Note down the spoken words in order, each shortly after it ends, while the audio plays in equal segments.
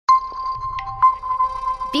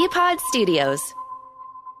BPod Studios.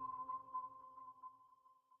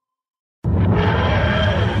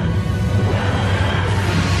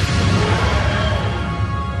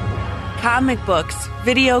 Comic books,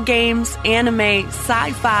 video games, anime,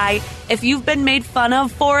 sci-fi. If you've been made fun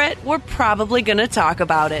of for it, we're probably going to talk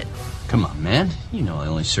about it. Come on, man. You know I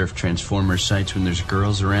only surf Transformers sites when there's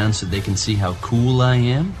girls around so they can see how cool I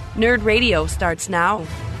am. Nerd Radio starts now.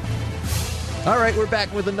 All right, we're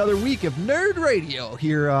back with another week of Nerd Radio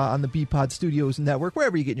here on the BPod Studios Network,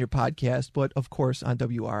 wherever you get your podcast, but of course on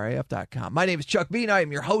WRAF.com. My name is Chuck Bean. I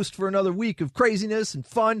am your host for another week of craziness and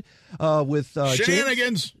fun with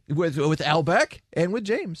Shenanigans. James, with Al Beck and with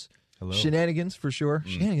James. Hello. Shenanigans for sure.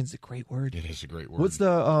 Shenanigans is a great word. It is a great word. What's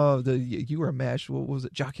the you were a mash? What was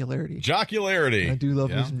it? Jocularity. Jocularity. I do love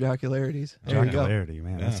me some jocularities. There you go. Jocularity,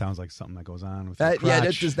 man. That sounds like something that goes on with That, your yeah,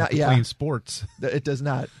 crotch that does not. after Yeah, playing sports. It does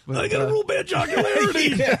not. But, I got a real bad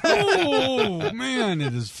jocularity. Oh man,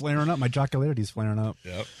 it is flaring up. My jocularity is flaring up.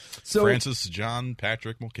 Yep. So Francis John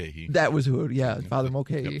Patrick Mulcahy. that was who. Yeah, Father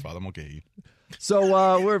Mulcahy. Yep, Father Mulcahy.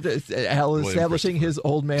 So we're Al is establishing his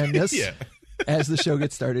old manness. Yeah. As the show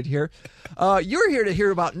gets started here. You're here to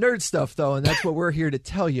hear about nerd stuff, though, and that's what we're here to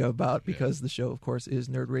tell you about because the show, of course, is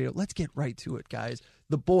Nerd Radio. Let's get right to it, guys.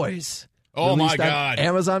 The Boys. Oh, my released on God.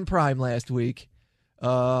 Amazon Prime last week.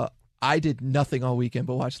 I did nothing all weekend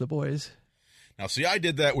but watch The Boys. Now, see, I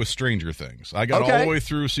did that with Stranger Things. I got all the way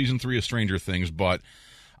through season 3 of Stranger Things, but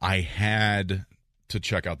I had to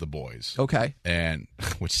check out The Boys. Okay. And,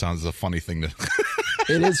 which sounds a funny thing to...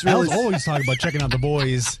 It is really... Al's always talking about checking out The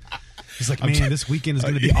Boys. He's like, man, this weekend is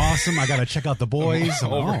going to be awesome. I got to check out The Boys.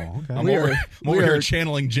 I'm over here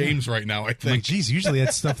channeling James right now, I think. I'm like, geez, usually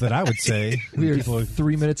that's stuff that I would say. We are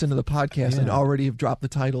 3 minutes into the podcast and already have dropped the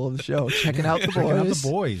title of the show. Checking out The Boys. Checking out The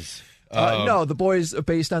Boys. No, The Boys,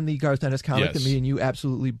 based on the Garth Ennis comic that me and you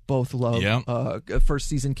absolutely both love. Yeah. First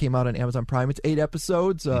season came out on Amazon Prime. It's 8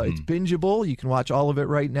 episodes. It's bingeable. You can watch all of it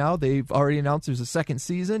right now. They've already announced there's a second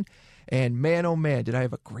season. And man, oh man, did I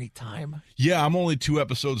have a great time. Yeah, I'm only 2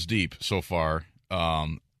 episodes deep so far,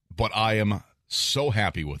 but I am so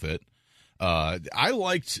happy with it. I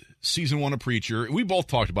liked season 1 of Preacher. We both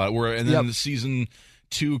talked about it, and then the season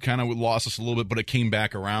 2 kind of lost us a little bit, but it came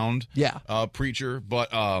back around. Yeah. Preacher. But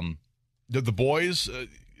the Boys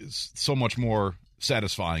is so much more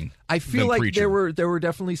satisfying. I feel like Preacher. there were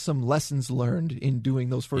definitely some lessons learned in doing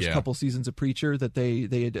those first couple seasons of Preacher that they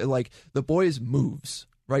had, like The Boys moves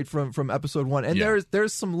right from episode 1, and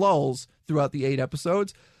there's some lulls throughout the 8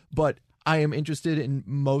 episodes, but I am interested in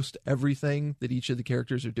most everything that each of the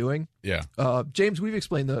characters are doing. Yeah. James, we've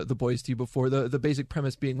explained the Boys to you before. The basic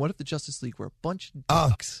premise being, what if the Justice League were a bunch of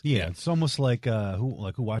ducks? Yeah, it's almost like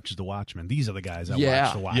who watches The Watchmen. These are the guys that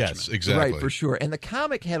watch The Watchmen. Yes, exactly. Right, for sure. And the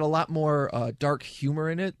comic had a lot more dark humor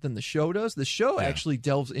in it than the show does. The show actually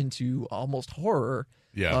delves into almost horror.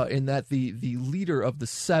 Yeah. In that the leader of the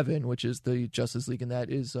Seven, which is the Justice League, and that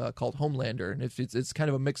is called Homelander, and it's kind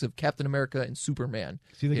of a mix of Captain America and Superman.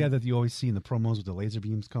 See the guy that you always see in the promos with the laser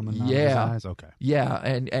beams coming out of his eyes? Okay. Yeah,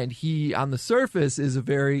 and he on the surface is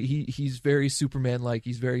he's very Superman like.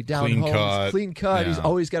 He's very down home, clean cut. Yeah. He's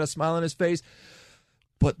always got a smile on his face.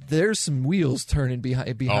 But there's some wheels turning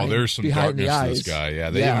behind there's some behind darkness the eyes. to this guy. Yeah,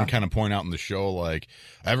 they even kind of point out in the show, like,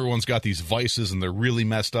 everyone's got these vices and they're really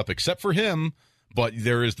messed up, except for him. But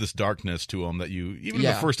there is this darkness to him that you, even in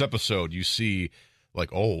the first episode, you see,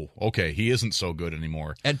 like, oh, okay, he isn't so good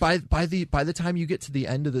anymore. And by the time you get to the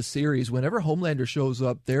end of the series, whenever Homelander shows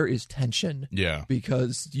up, there is tension. Yeah.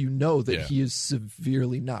 Because you know that he is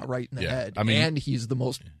severely not right in the head. I mean, and he's the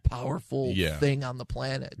most powerful thing on the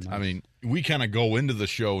planet. I mean, we kind of go into the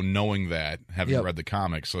show knowing that, having read the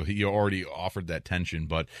comics, so he already offered that tension.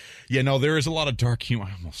 But, there is a lot of dark humor.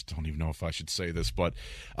 I almost don't even know if I should say this, but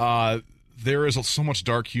there is so much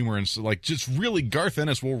dark humor, and so, like, just really, Garth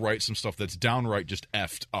Ennis will write some stuff that's downright just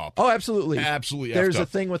effed up. Oh, absolutely. Absolutely There's effed up.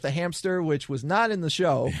 a thing with the hamster, which was not in the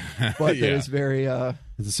show, but there's very...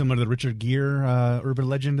 Is it similar to the Richard Gere urban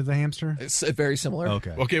legend of the hamster? It's very similar.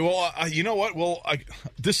 Okay, well, you know what? Well,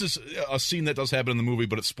 this is a scene that does happen in the movie,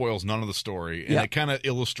 but it spoils none of the story, and it kind of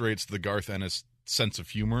illustrates the Garth Ennis sense of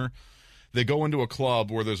humor. They go into a club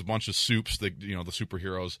where there's a bunch of supes, the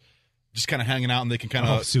superheroes, just kind of hanging out, and they can kind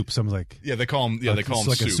of soup. Someone's like, they call them. Yeah, they call them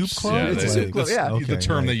like soups. A soup club. Yeah, it's a soup club. Yeah, the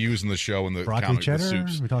term they use in the show in the broccoli comic. Cheddar. The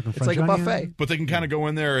soups. We're talking French it's like onion? a buffet. But they can kind of go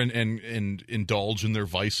in there and indulge in their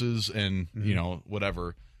vices and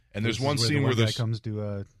whatever. And there's one scene where this comes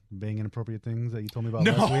to bang inappropriate things that you told me about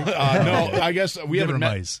no, last week. no, I guess we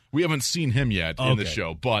haven't seen him yet in the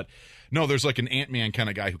show. But no, there's like an Ant-Man kind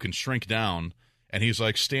of guy who can shrink down. And he's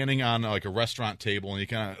like standing on like a restaurant table, and he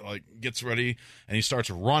kind of like gets ready, and he starts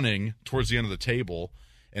running towards the end of the table,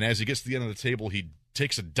 and as he gets to the end of the table, he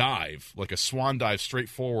takes a dive, like a swan dive, straight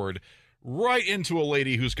forward, right into a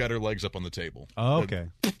lady who's got her legs up on the table. Oh, okay.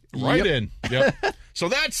 Right in. Yep. So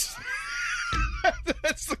that's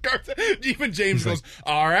the Garth. Even James goes,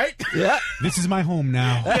 all right. Yeah. This is my home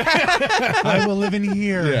now. I will live in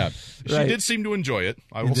here. Yeah. She did seem to enjoy it.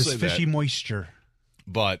 I will say that. This fishy moisture.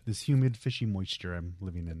 But this humid, fishy moisture I'm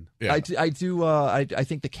living in. Yeah. I do. I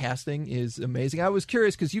think the casting is amazing. I was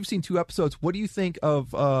curious because you've seen 2 episodes. What do you think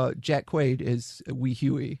of Jack Quaid as Wee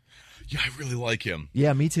Huey? Yeah, I really like him.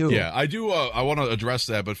 Yeah, me too. Yeah, I do. I want to address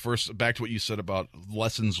that, but first, back to what you said about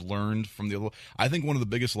lessons learned from the. I think one of the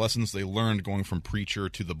biggest lessons they learned going from Preacher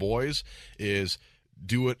to The Boys is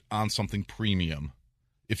do it on something premium.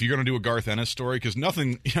 If you're going to do a Garth Ennis story, because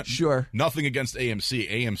nothing against AMC.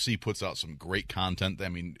 AMC puts out some great content. I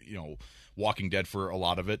mean, Walking Dead for a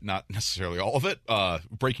lot of it, not necessarily all of it.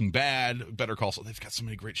 Breaking Bad, Better Call Saul. They've got so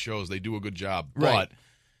many great shows. They do a good job, but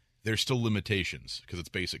there's still limitations because it's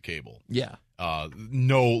basic cable. Yeah.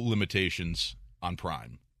 No limitations on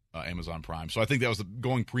Prime, Amazon Prime. So I think that was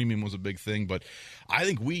going premium was a big thing. But I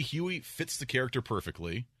think Wee Huey fits the character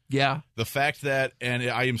perfectly. Yeah. The fact that, and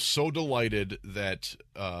I am so delighted that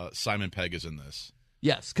Simon Pegg is in this.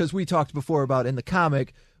 Yes, because we talked before about in the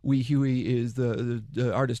comic, Wee Huey is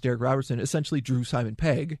the artist Derek Robertson essentially drew Simon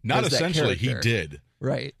Pegg. Not essentially, he did.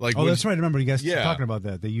 Right. Like that's right. I remember you guys talking about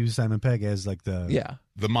that. They used Simon Pegg as like the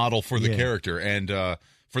model for the character. And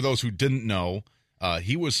for those who didn't know,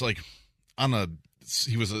 he was like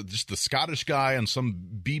just the Scottish guy on some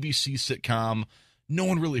BBC sitcom. No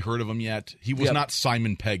one really heard of him yet. He was not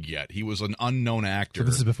Simon Pegg yet. He was an unknown actor. So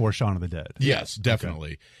this is before Shaun of the Dead. Yes,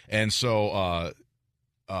 definitely. Okay. And so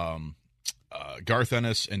Garth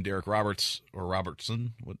Ennis and Derek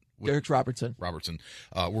Robertson. Derek Robertson.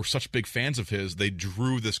 Were such big fans of his, they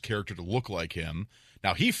drew this character to look like him.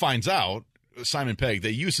 Now he finds out, Simon Pegg, they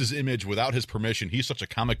use his image without his permission. He's such a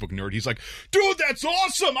comic book nerd. He's like, dude, that's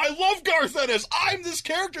awesome. I love Garth Ennis. I'm this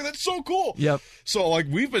character. That's so cool. Yep. So, like,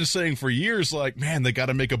 we've been saying for years, like, man, they got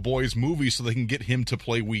to make a boys movie so they can get him to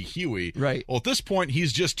play Wee Huey. Right. Well, at this point,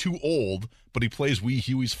 he's just too old, but he plays Wee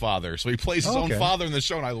Huey's father. So he plays his own father in the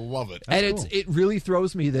show, and I love it. That's and cool. It really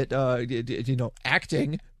throws me that,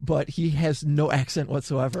 acting, but he has no accent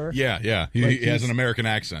whatsoever. Yeah. He has an American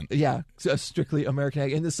accent. Yeah, a strictly American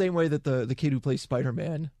accent. In the same way that the kid who plays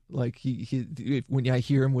Spider-Man, like, he when I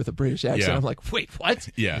hear him with a British accent, I'm like, wait, what?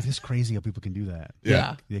 Yeah. It's just crazy how people can do that.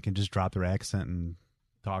 Yeah. They can just drop their accent and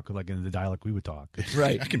talk like in the dialect we would talk.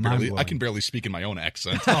 Right. I can barely speak in my own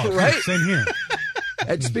accent. Right? Same here.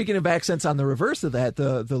 And speaking of accents, on the reverse of that,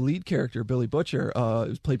 the lead character, Billy Butcher,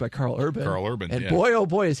 was played by Carl Urban. And boy, oh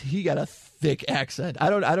boy, has he got a thick accent. I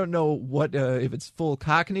don't know what if it's full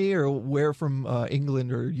Cockney or where from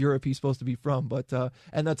England or Europe he's supposed to be from, but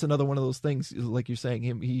and that's another one of those things, like you're saying,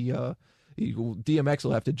 DMX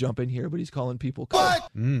will have to jump in here, but he's calling people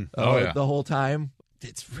the whole time.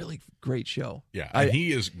 It's really great show. Yeah, and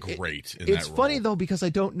he is great in that role. It's funny, though, because I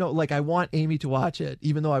don't know, like, I want Amy to watch it,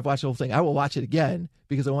 even though I've watched the whole thing. I will watch it again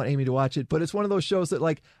because I want Amy to watch it, but it's one of those shows that,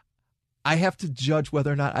 like, I have to judge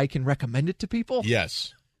whether or not I can recommend it to people.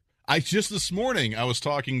 Yes. Just this morning, I was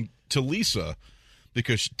talking to Lisa,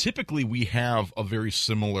 because typically we have a very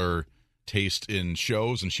similar taste in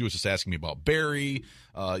shows, and she was just asking me about Barry,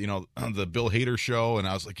 the Bill Hader show, and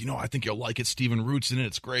I was like, I think you'll like it. Stephen Root's in it.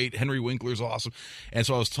 It's great. Henry Winkler's awesome. And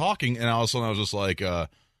so I was talking, and all of a sudden I was just like, I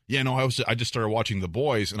just started watching The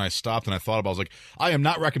Boys, and I stopped and I thought about it. I was like, I am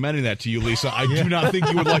not recommending that to you, Lisa. I do not think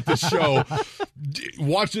you would like this show.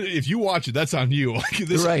 Watch it. If you watch it, that's on you.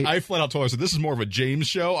 Right. I flat out told her, I said, this is more of a James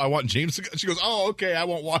show. I want James to. She goes, oh, okay, I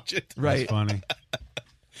won't watch it. Right. That's funny.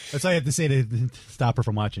 That's all I have to say to stop her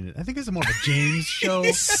from watching it. I think this is more of a James show.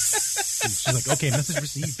 She's like, okay, message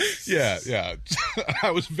received. Yeah.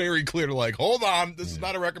 I was very clear to like, hold on, this is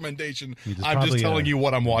not a recommendation. I'm just telling you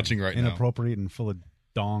what I'm watching right now. Inappropriate and full of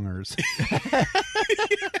dongers.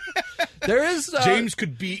 There is James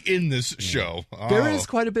could be in this show. There is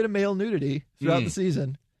quite a bit of male nudity throughout the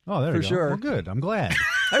season. Oh, there you go. Sure. Well, good. I'm glad.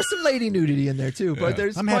 There's some lady nudity in there too, but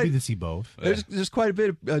I'm happy to see both. There's quite a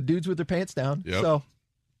bit of dudes with their pants down. Yep. So.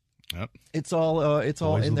 Yep. It's all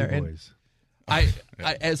boys in there. And I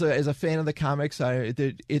as a fan of the comics,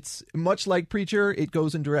 it's much like Preacher. It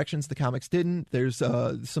goes in directions the comics didn't. There's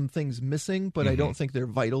some things missing, but I don't think they're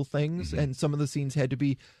vital things. And some of the scenes had to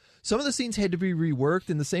be reworked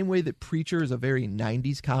in the same way that Preacher is a very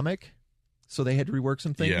 90s comic. So they had to rework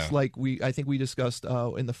some things. Yeah. Like I think we discussed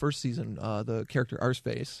in the first season, the character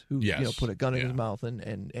Arseface, who put a gun in his mouth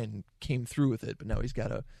and came through with it, but now he's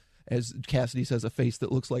got as Cassidy says, a face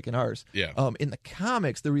that looks like an arse. Yeah. In the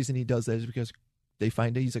comics, the reason he does that is because they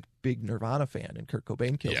find he's a big Nirvana fan, and Kurt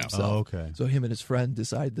Cobain kills himself. Oh, okay. So him and his friend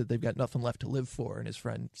decide that they've got nothing left to live for, and his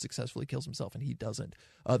friend successfully kills himself, and he doesn't.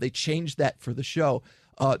 They changed that for the show.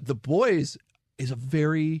 The Boys is a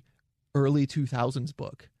very early 2000s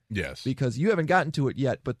book. Yes. Because you haven't gotten to it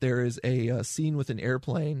yet, but there is a scene with an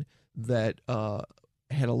airplane that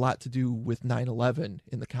had a lot to do with 9/11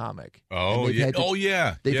 in the comic. Oh,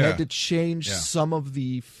 yeah. They've had to change some of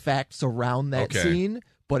the facts around that scene,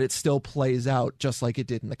 but it still plays out just like it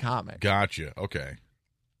did in the comic. Gotcha. Okay.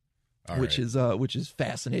 Which is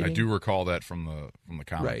fascinating. I do recall that from the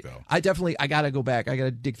comic, though. I got to go back. I got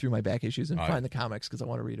to dig through my back issues and find the comics because I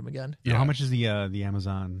want to read them again. Yeah. How much is the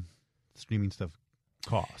Amazon streaming stuff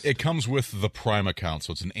cost? It comes with the Prime account,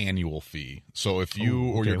 so it's an annual fee. So if you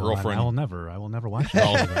or your girlfriend, I will never watch this.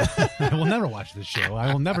 I will never watch this show.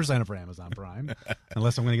 I will never sign up for Amazon Prime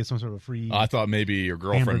unless I'm going to get some sort of free. I thought maybe your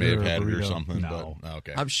girlfriend may have had it or something. No. But,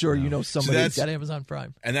 okay. I'm sure you know somebody who's got Amazon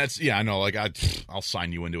Prime. And that's I know. Like I'll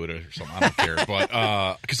sign you into it or something. I don't care.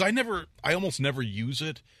 But because I almost never use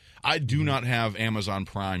it. I do not have Amazon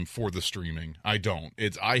Prime for the streaming. I don't.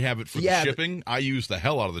 I have it for the shipping. I use the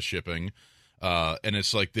hell out of the shipping. And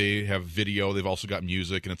it's like they have video. They've also got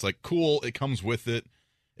music, and it's like cool. It comes with it.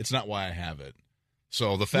 It's not why I have it.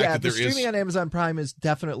 So the fact that the streaming on Amazon Prime is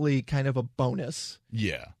definitely kind of a bonus.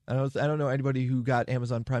 Yeah, I don't know anybody who got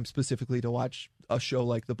Amazon Prime specifically to watch a show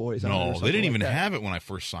like The Boys. No, they didn't even have it when I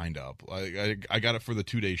first signed up. I got it for the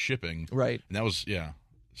 2-day shipping. Right, and that was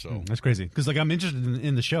So that's crazy because I'm interested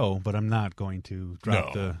in the show, but I'm not going to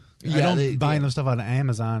drop the. Yeah, I don't buy the stuff on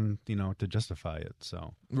Amazon, to justify it.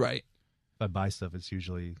 So right. If I buy stuff, it's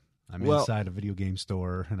usually I'm inside a video game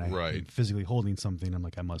store and I'm physically holding something. I'm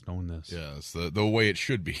like, I must own this. Yeah, it's the way it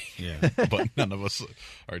should be. Yeah, but none of us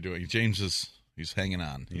are doing. James he's hanging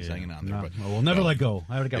on. He's hanging on there. But we'll never let go.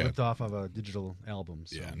 I already got ripped off of a digital album.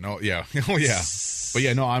 So. Yeah. No. Yeah. Oh yeah. But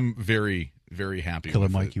yeah. No. I'm very, very happy. Killer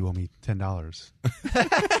with Mike, it. you owe me $10.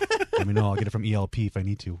 Let me know. I'll get it from ELP if I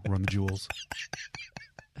need to. Run the jewels.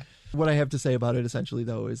 What I have to say about it, essentially,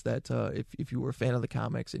 though, is that if you were a fan of the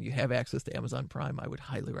comics and you have access to Amazon Prime, I would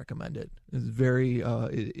highly recommend it. It's very,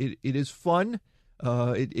 it is fun.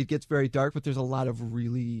 It gets very dark, but there's a lot of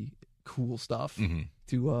really cool stuff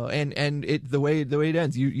to, and the way it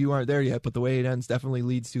ends, you aren't there yet, but the way it ends definitely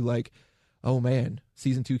leads to like, oh man,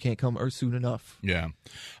 season 2 can't come soon enough. Yeah,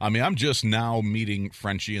 I mean, I'm just now meeting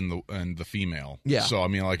Frenchie and the female. Yeah. So I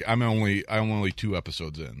mean, like, I'm only 2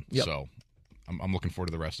 episodes in. Yep. So. I'm looking forward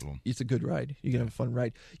to the rest of them. It's a good ride. You can have a fun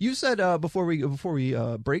ride. You said before we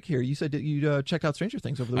break here, you said that you checked out Stranger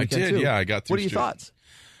Things over the weekend. I did. Too. Yeah, I got through. What are your thoughts?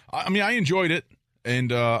 I mean, I enjoyed it,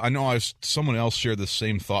 and I know someone else shared the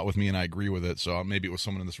same thought with me, and I agree with it. So maybe it was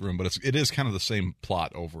someone in this room, but it is kind of the same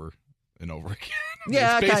plot over and over again.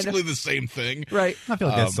 Yeah, it's basically the same thing. Right. I feel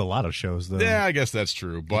like that's a lot of shows, though. Yeah, I guess that's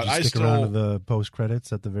true. But Did you stick around to the post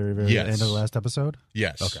credits at the very, very end of the last episode?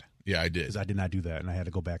 Yes. Okay. Yeah, I did. Because I did not do that, and I had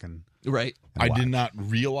to go back and right. I did not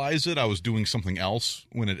realize it. I was doing something else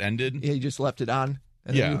when it ended. Yeah, you just left it on.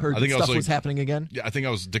 And then you heard I think stuff was happening again. Yeah, I think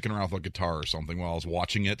I was dicking around with a guitar or something while I was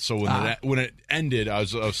watching it. So when it ended, I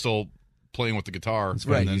was still playing with the guitar. That's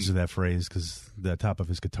right. I used that phrase because the top of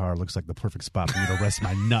his guitar looks like the perfect spot for me to rest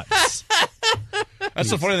my nuts. That's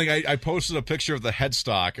the funny thing. I posted a picture of the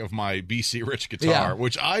headstock of my BC Rich guitar,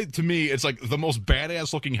 which to me, it's like the most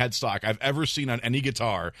badass looking headstock I've ever seen on any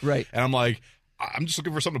guitar. Right. And I'm like, I'm just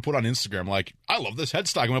looking for something to put on Instagram. Like, I love this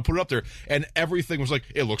headstock. I'm going to put it up there. And everything was like,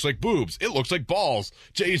 it looks like boobs. It looks like balls.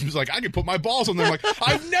 James was like, I can put my balls on there. I'm like,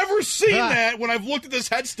 I've never seen that when I've looked at this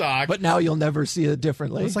headstock. But now you'll never see it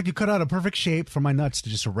differently. It's like you cut out a perfect shape for my nuts to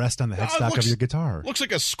just rest on the headstock of your guitar. Looks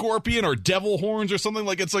like a scorpion or devil horns or something.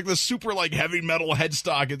 Like, it's like this super like heavy metal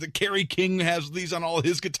headstock. Kerry King has these on all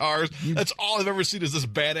his guitars. That's all I've ever seen is this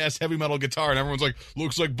badass heavy metal guitar. And everyone's like,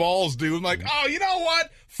 looks like balls, dude. I'm like, oh, you know what?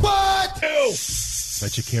 Fuck you!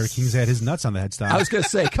 Bet you Kerry King's had his nuts on the headstock. I was going to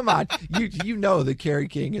say, come on. You know that Kerry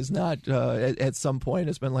King is not, at some point,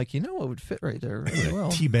 has been like, what would fit right there really well.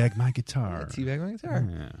 Teabag my guitar. Teabag my guitar.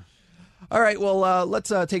 Yeah. All right, well, let's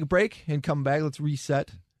take a break and come back. Let's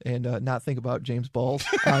reset and not think about James Balls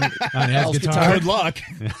on Al's guitar. Good luck.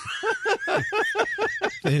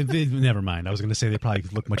 Never mind. I was going to say they probably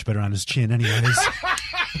look much better on his chin anyways.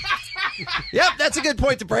 Yep, that's a good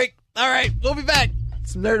point to break. All right, we'll be back.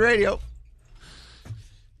 Some Nerd Radio.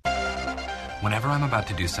 Whenever I'm about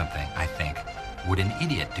to do something, I think, would an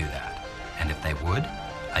idiot do that? And if they would,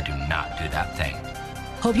 I do not do that thing.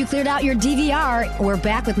 Hope you cleared out your DVR. We're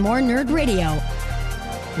back with more Nerd Radio.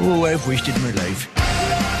 Oh, I've wasted my life.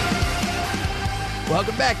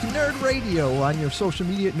 Welcome back to Nerd Radio on your social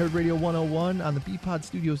media at Nerd Radio 101 on the BPod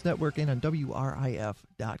Studios Network and on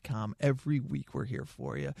WRIF.com. Every week we're here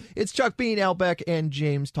for you. It's Chuck Bean, Al Beck, and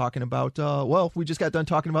James talking about, we just got done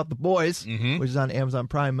talking about The Boys, which is on Amazon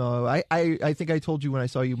Prime. I think I told you when I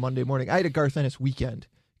saw you Monday morning, I had a Garth Ennis weekend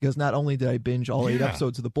because not only did I binge all 8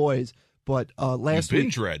 episodes of The Boys, but last week...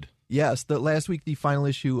 Binge read. Yes, last week the final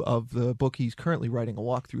issue of the book he's currently writing, A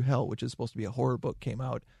Walk Through Hell, which is supposed to be a horror book, came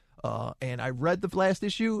out. And I read the last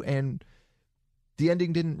issue, and the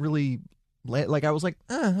ending didn't really like. I was like,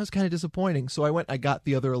 that was kind of disappointing. So I got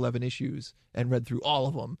the other 11 issues and read through all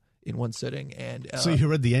of them in one sitting. And so you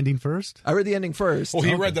read the ending first? I read the ending first. Well,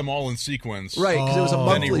 he read them all in sequence, right? Because it was a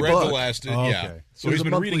monthly book. Then he read book. the last, okay. So he's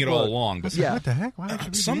been reading it all along. But what the heck? Why did you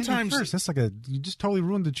read the ending first? That's you just totally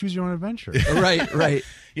ruined the Choose Your Own Adventure. Right.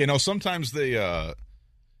 Sometimes they.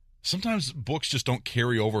 Sometimes books just don't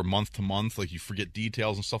carry over month to month. Like you forget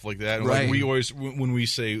details and stuff like that. And right. Like we always, when we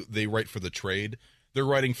say they write for the trade, they're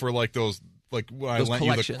writing for like those, like when I lent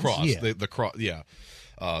you the cross, the cross,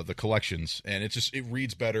 the collections, and it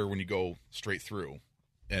reads better when you go straight through.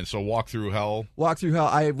 And so Walk Through Hell,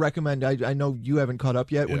 I recommend. I know you haven't caught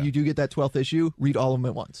up yet. When you do get that 12th issue, read all of them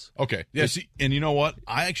at once. Okay. Yeah. See, and you know what?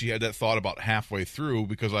 I actually had that thought about halfway through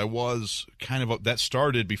because I was kind of that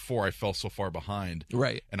started before I fell so far behind.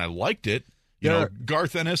 Right. And I liked it. You know,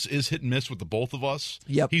 Garth Ennis is hit and miss with the both of us.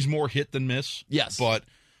 Yep. He's more hit than miss. Yes. But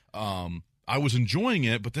I was enjoying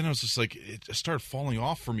it, but then I was just like, it started falling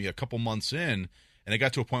off for me a couple months in, and I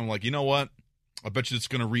got to a point where like, you know what? I bet you it's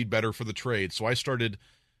going to read better for the trade. So I started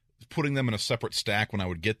putting them in a separate stack when I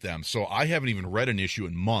would get them. So I haven't even read an issue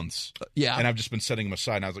in months. And I've just been setting them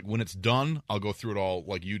aside. And I was like, when it's done, I'll go through it all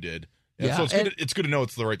like you did. And so it's good to know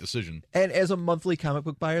it's the right decision. And as a monthly comic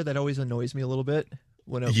book buyer, that always annoys me a little bit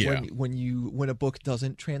when a book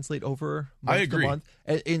doesn't translate over month I agree. to month.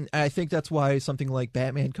 And I think that's why something like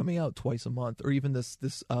Batman coming out twice a month, or even this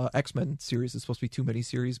X-Men series is supposed to be 2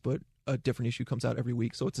 miniseries, but a different issue comes out every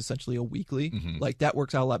week, so it's essentially a weekly. Mm-hmm. Like that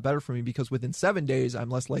works out a lot better for me because within 7 days, I'm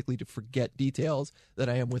less likely to forget details than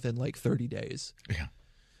I am within like 30 days. Yeah,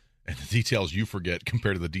 and the details you forget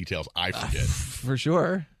compared to the details I forget. For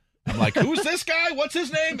sure. I'm like, who's this guy? What's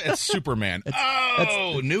his name? It's Superman.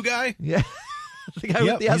 That's new guy? Yeah. The guy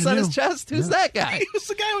with the S on his chest? Who's that guy? He was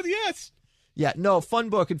the guy with the S. Yeah, no, fun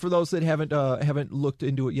book. And for those that haven't looked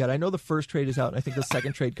into it yet, I know the first trade is out, and I think the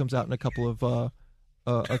second trade comes out in a couple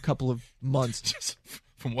of months. Just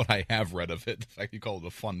from what I have read of it, the fact you call it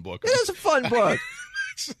a fun book. It is a fun book.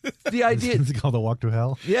 The idea is it called The Walk Through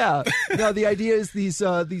Hell? Yeah. No, the idea is these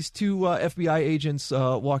two FBI agents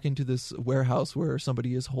walk into this warehouse where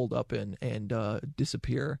somebody is holed up in and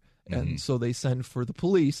disappear. And so they send for the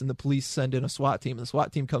police, and the police send in a SWAT team. And the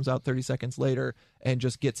SWAT team comes out 30 seconds later and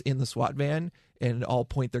just gets in the SWAT van and all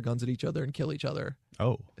point their guns at each other and kill each other.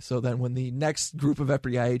 Oh. So then when the next group of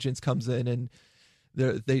FBI agents comes in and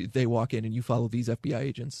they walk in and you follow these FBI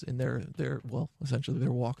agents in their essentially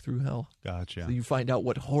their walk through hell. Gotcha. So you find out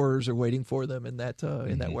what horrors are waiting for them in that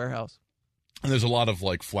warehouse. And there's a lot of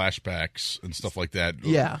like flashbacks and stuff like that.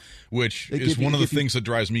 Yeah. Which is one of the things that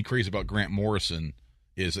drives me crazy about Grant Morrison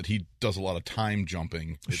is that he does a lot of time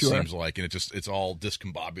jumping, it seems like, and it's all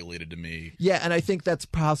discombobulated to me. Yeah, and I think that's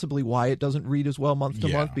possibly why it doesn't read as well month to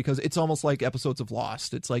month, because it's almost like episodes of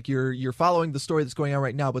Lost. It's like you're following the story that's going on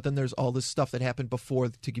right now, but then there's all this stuff that happened before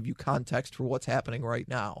to give you context for what's happening right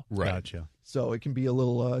now. Right. Gotcha. So it can be a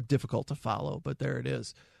little difficult to follow, but there it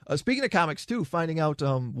is. Speaking of comics, too, finding out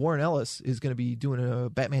Warren Ellis is going to be doing a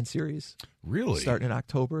Batman series. Really? Starting in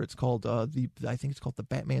October. It's called I think it's called The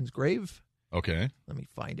Batman's Grave. Okay. Let me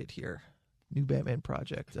find it here. New Batman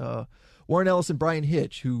project. Warren Ellis and Brian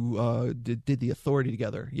Hitch, who did The Authority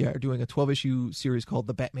together, are doing a 12-issue series called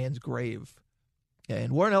The Batman's Grave.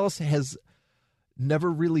 And Warren Ellis has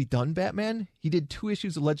never really done Batman. He did 2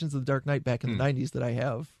 issues of Legends of the Dark Knight back in the 90s that I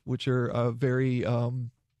have, which are very, I don't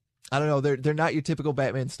know, they're not your typical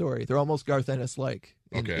Batman story. They're almost Garth Ennis-like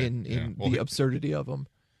in the absurdity of them.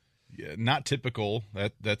 Yeah, not typical.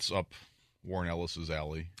 That's up Warren Ellis's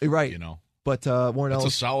alley. Right. You know. But Warren Ellis...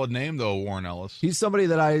 It's a solid name, though, Warren Ellis. He's somebody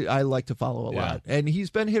that I like to follow a lot. And he's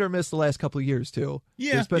been hit or miss the last couple of years, too.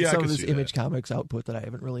 Yeah, There's been some of his that. Image Comics output that I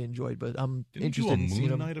haven't really enjoyed, but I'm interested in seeing him.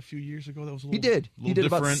 Moon Knight a few years ago? That was a little, he did. He did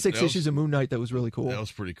about 6 issues of Moon Knight that was really cool. That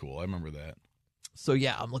was pretty cool. I remember that. So,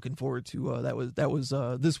 yeah, I'm looking forward to... That was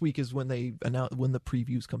this week is when they announced when the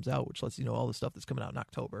previews comes out, which lets you know all the stuff that's coming out in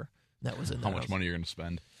October. And that was in How much money you're going to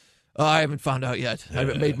spend? I haven't found out yet. I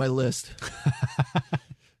haven't made my list.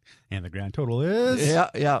 And the grand total is?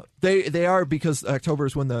 Yeah. They are, because October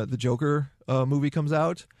is when the Joker movie comes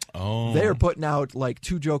out. Oh. They are putting out like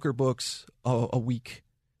 2 Joker books a week.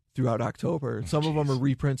 throughout October. Some of them are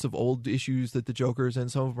reprints of old issues that the Joker's in.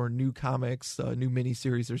 Some of them are new comics, new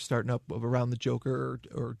miniseries are starting up around the Joker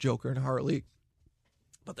or Joker and Harley.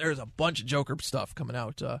 But there's a bunch of Joker stuff coming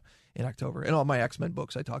out in October. And all my X-Men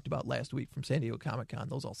books I talked about last week from San Diego Comic-Con,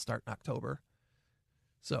 those all start in October.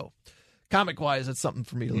 So comic-wise, it's something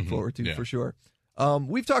for me to look forward to for sure.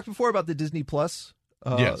 We've talked before about the Disney Plus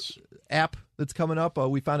app that's coming up.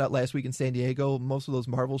 We found out last week in San Diego, most of those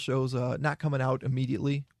Marvel shows not coming out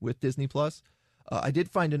immediately with Disney Plus. I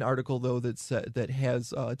did find an article though that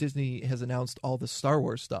has Disney has announced all the Star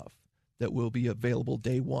Wars stuff that will be available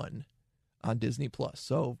day one on Disney Plus.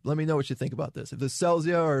 So let me know what you think about this. If this sells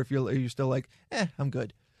you, or if you're still like, I'm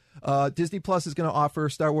good. Disney Plus is going to offer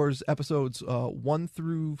Star Wars episodes 1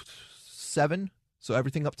 through 7, so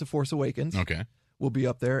everything up to Force Awakens. Okay. Will be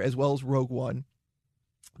up there, as well as Rogue One.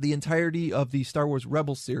 The entirety of the Star Wars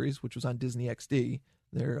Rebels series, which was on Disney XD,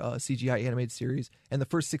 their CGI animated series, and the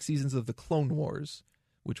first 6 seasons of the Clone Wars,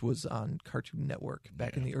 which was on Cartoon Network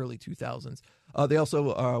back in the early 2000s. They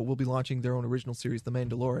also will be launching their own original series, The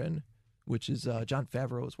Mandalorian, which is Jon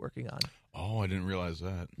Favreau is working on. Oh, I didn't realize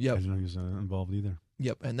that. Yep. I didn't know he was involved either.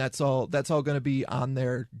 Yep, and that's all going to be on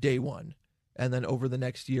there day one. And then over the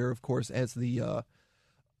next year, of course, as the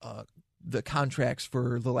contracts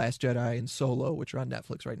for The Last Jedi and Solo, which are on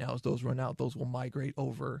Netflix right now, as those run out, those will migrate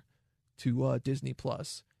over to Disney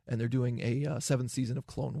Plus. And they're doing a 7th season of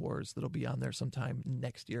Clone Wars that'll be on there sometime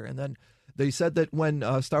next year. And then they said that when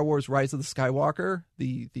Star Wars Rise of the Skywalker,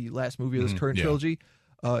 the last movie of this current trilogy,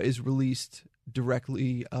 is released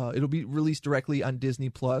directly, it'll be released directly on Disney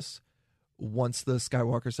Plus once the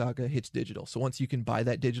Skywalker saga hits digital. So once you can buy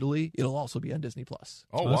that digitally, it'll also be on Disney Plus.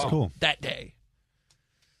 Oh, wow. That's cool. That day.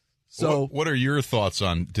 So what are your thoughts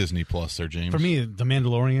on Disney Plus there, James? For me, The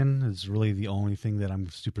Mandalorian is really the only thing that I'm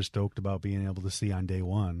super stoked about being able to see on day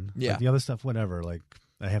one. Yeah. Like the other stuff, whatever. Like,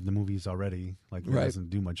 I have the movies already. Like, it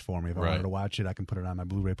doesn't do much for me. If I wanted to watch it, I can put it on my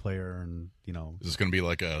Blu-ray player and, Is this going to be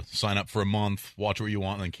like a sign up for a month, watch what you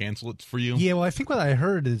want, and then cancel it for you? Yeah, well, I think what I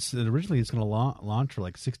heard is that originally it's going to launch for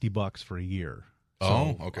like $60 for a year.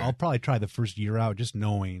 So okay. I'll probably try the first year out just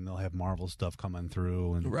knowing they'll have Marvel stuff coming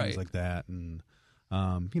through and things like that. And,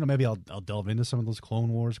 maybe I'll delve into some of those Clone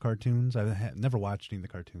Wars cartoons. I've never watched any of the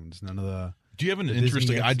cartoons. None of the... Do you have an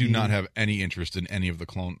interest? I do not have any interest in any of the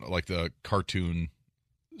the cartoon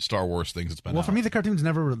Star Wars things that's been out. For me, the cartoons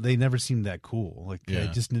never seemed that cool. Like, I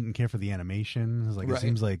just didn't care for the animation. It was like, it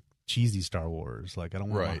seems like cheesy Star Wars. Like, I don't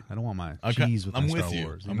want my cheese with Star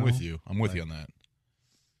Wars. I'm with you. I'm with you on that.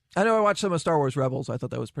 I know I watched some of Star Wars Rebels. I thought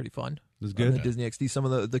that was pretty fun. It was good. On the Disney XD. Some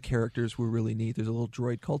of the characters were really neat. There's a little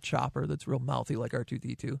droid called Chopper that's real mouthy like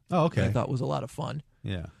R2-D2. Oh, okay. I thought was a lot of fun.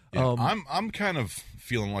 Yeah. I'm kind of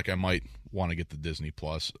feeling like I might want to get the Disney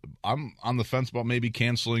Plus. I'm on the fence about maybe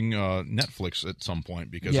canceling Netflix at some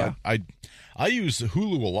point because I use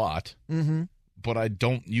Hulu a lot, but I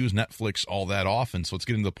don't use Netflix all that often. So it's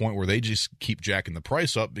getting to the point where they just keep jacking the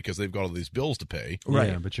price up because they've got all these bills to pay. Right.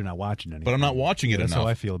 Yeah, but you're not watching anything. But I'm not watching it enough. That's how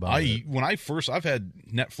I feel about it. I've had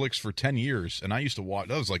Netflix for 10 years, and I used to watch.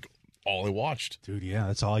 That was like all I watched. Dude, yeah,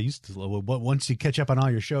 that's all I used to. Once you catch up on all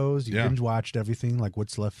your shows, you binge watched everything. Like,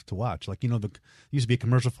 what's left to watch? Like, there used to be a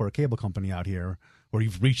commercial for a cable company out here where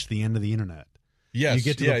you've reached the end of the internet. Yes, you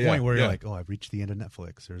get to the point where you're like, I've reached the end of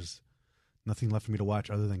Netflix. There's nothing left for me to watch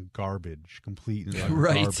other than garbage, complete and utter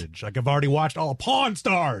garbage. Like, I've already watched all of Pawn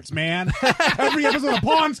Stars, man. Every episode of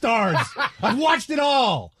Pawn Stars. I've watched it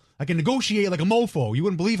all. I can negotiate like a mofo. You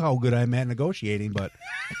wouldn't believe how good I'm at negotiating, but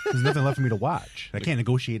there's nothing left for me to watch. I can't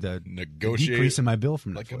negotiate a decrease in my bill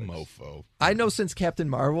from like Netflix. A mofo. I know since Captain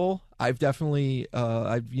Marvel, I've definitely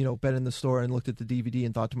been in the store and looked at the DVD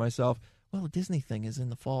and thought to myself, well, the Disney thing is in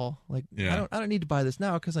the fall. Like, I don't need to buy this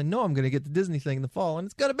now because I know I'm going to get the Disney thing in the fall and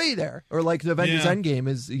it's going to be there. Or like the Avengers Endgame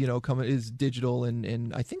is digital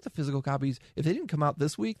and I think the physical copies, if they didn't come out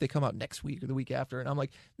this week, they come out next week or the week after. And I'm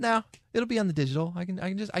like, no, it'll be on the digital. I can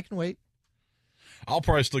wait. I'll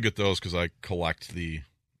probably still get those because I collect the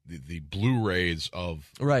Blu-rays of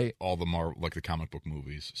all the Marvel, like the comic book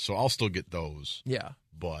movies. So I'll still get those. Yeah.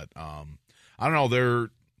 But I don't know.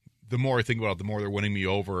 The more I think about it, the more they're winning me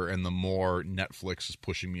over, and the more Netflix is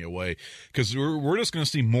pushing me away. Because we're just going to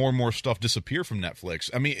see more and more stuff disappear from Netflix.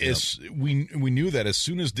 I mean, we knew that as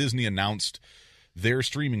soon as Disney announced their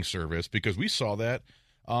streaming service, because we saw that.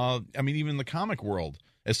 Even the comic world,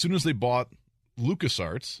 as soon as they bought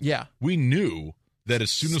LucasArts, we knew that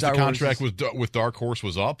as soon as the contract with Dark Horse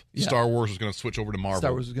was up, Star Wars was going to switch over to Marvel.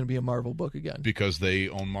 Star Wars was going to be a Marvel book again. Because they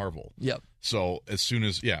own Marvel. Yep. So as soon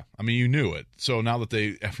as, you knew it. So now that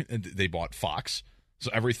they bought Fox, so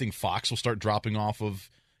everything Fox will start dropping off of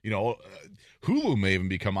Hulu may even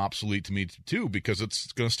become obsolete to me too, because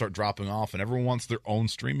it's going to start dropping off, and everyone wants their own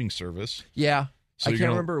streaming service. Yeah, so I can't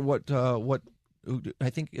remember what I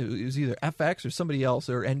think it was either FX or somebody else,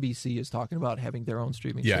 or NBC is talking about having their own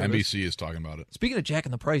streaming service. Yeah, NBC is talking about it. Speaking of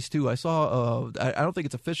jacking the price, too, I saw, I don't think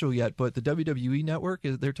it's official yet, but the WWE Network,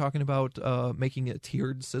 they're talking about making a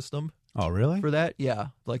tiered system. Oh, really? For that, yeah.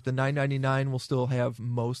 Like the $9.99 will still have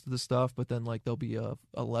most of the stuff, but then like there'll be a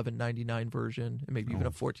 $11.99 version, and maybe even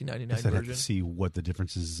a $14.99 version. I have to see what the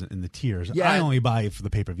difference is in the tiers. Yeah. I only buy it for the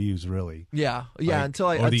pay-per-views, really. Yeah, until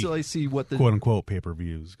I see what the quote-unquote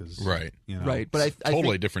pay-per-views, right. Right, but it's I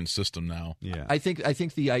totally think, different system now. Yeah, I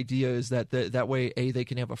think the idea is that that way, A, they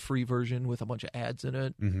can have a free version with a bunch of ads in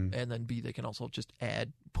it, and then B, they can also just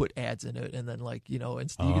put ads in it, and then you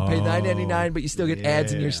can pay $9.99, but you still get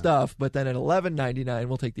ads in your stuff. But then at $11.99,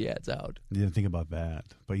 we'll take the ads out. Didn't think about that,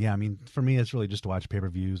 but yeah, I mean, for me, it's really just to watch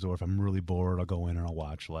pay-per-views, or if I'm really bored, I'll go in and I'll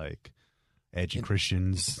watch like Edge and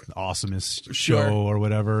Christian's Awesomest show or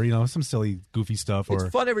whatever, some silly, goofy stuff. It's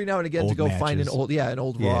fun every now and again to go matches. find an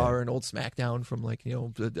old Raw or an old SmackDown from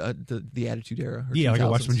the Attitude Era. Yeah, like I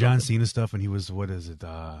watched some John Cena stuff, and he was, what is it?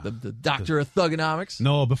 The Doctor of Thugonomics?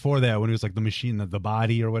 No, before that, when he was like the machine, the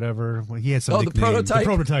body or whatever. When he had some nickname. The Prototype. The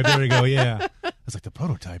Prototype, there we go, yeah. I was like, the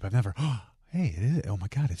Prototype, I've never... Hey, it is. Oh my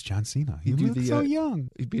God, it's John Cena. He looks so young.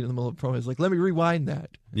 He'd be in the middle of a promo. He's like, let me rewind that.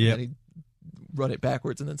 Yeah. And he'd run it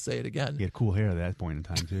backwards and then say it again. He had cool hair at that point in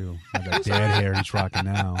time, too. Like that dad hair he's rocking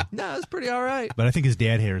now. No, it's pretty all right. But I think his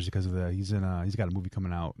dad hair is because of he's got a movie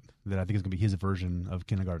coming out that I think is going to be his version of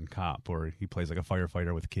Kindergarten Cop, where he plays like a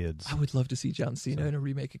firefighter with kids. I would love to see John Cena in a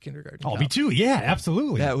remake of Kindergarten Cop. Oh, me too. Yeah,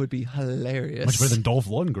 absolutely. That would be hilarious. Much better than Dolph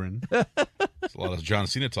Lundgren. It's a lot of John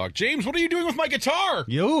Cena talk. James, what are you doing with my guitar?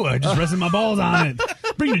 Yo, I just rested my balls on it.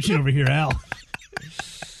 Bring your chin over here, Al.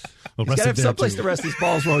 He's got to have someplace to rest his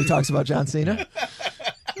balls while he talks about John Cena.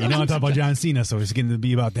 I'm talking about John Cena, so it's going to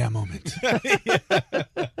be about that moment.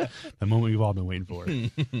 The moment we've all been waiting for.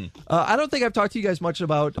 I don't think I've talked to you guys much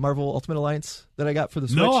about Marvel Ultimate Alliance that I got for the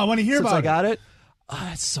Switch. No, I want to hear about it. I got it.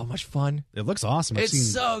 It's so much fun. It looks awesome.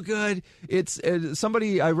 It's so good. It's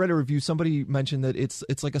somebody. I read a review. Somebody mentioned that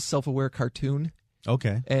it's like a self-aware cartoon.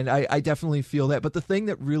 Okay, and I definitely feel that. But the thing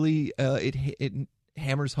that really it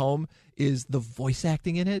hammers home is the voice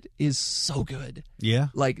acting in it is so good. Yeah,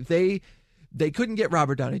 like they couldn't get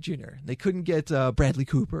Robert Downey Jr. They couldn't get Bradley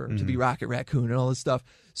Cooper to be Rocket Raccoon and all this stuff.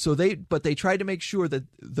 So they tried to make sure that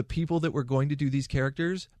the people that were going to do these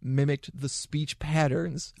characters mimicked the speech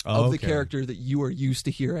patterns of the character that you are used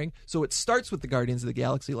to hearing. So it starts with the Guardians of the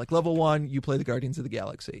Galaxy. Like level 1, you play the Guardians of the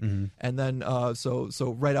Galaxy, and then so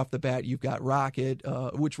right off the bat you've got Rocket,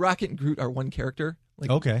 which Rocket and Groot are one character.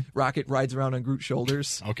 Like Rocket rides around on Groot's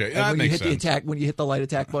shoulders. Okay, and when you hit sense. When you hit the light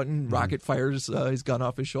attack button, Rocket fires his gun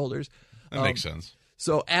off his shoulders. That makes sense.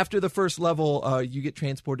 So after the first level, you get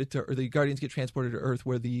transported or the Guardians get transported to Earth,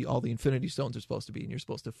 where all the Infinity Stones are supposed to be, and you're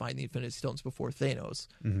supposed to find the Infinity Stones before Thanos.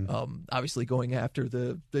 Obviously, going after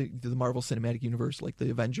the Marvel Cinematic Universe, like the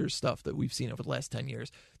Avengers stuff that we've seen over the last 10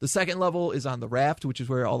 years. The second level is on the raft, which is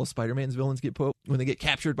where all the Spider-Man's villains get put when they get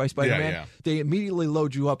captured by Spider-Man. Yeah. They immediately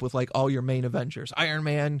load you up with like all your main Avengers: Iron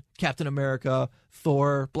Man, Captain America,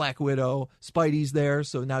 Thor, Black Widow, Spidey's there.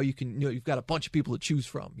 So now you've got a bunch of people to choose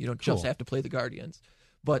from. You don't just have to play the Guardians.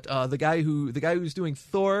 But the guy who's doing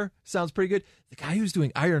Thor sounds pretty good. The guy who's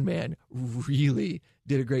doing Iron Man really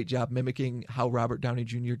did a great job mimicking how Robert Downey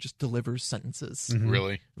Jr. just delivers sentences.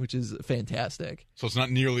 Really? Which is fantastic. So it's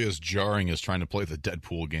not nearly as jarring as trying to play the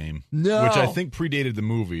Deadpool game. No. Which I think predated the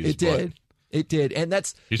movies. It did, and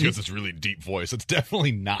he's got this really deep voice. It's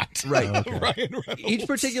definitely not Ryan Reynolds. Each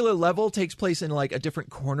particular level takes place in like a different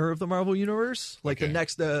corner of the Marvel universe. Like the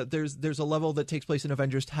next, there's a level that takes place in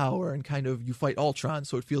Avengers Tower, and kind of you fight Ultron,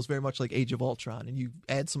 so it feels very much like Age of Ultron, and you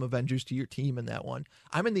add some Avengers to your team in that one.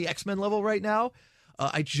 I'm in the X-Men level right now.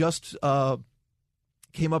 I just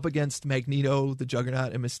came up against Magneto, the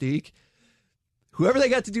Juggernaut, and Mystique. Whoever they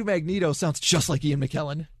got to do Magneto sounds just like Ian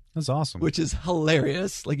McKellen. That's awesome. Which is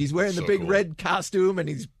hilarious. Like he's wearing the big red costume and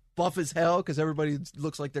he's buff as hell because everybody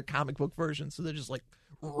looks like their comic book version. So they're just like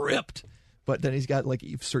ripped. But then he's got like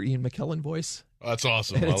Sir Ian McKellen voice. That's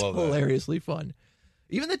awesome. And I it's love hilariously fun.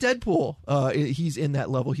 Even the Deadpool, he's in that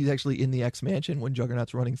level. He's actually in the X Mansion when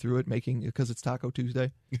Juggernaut's running through it, because it's Taco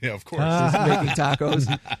Tuesday. Yeah, of course. He's making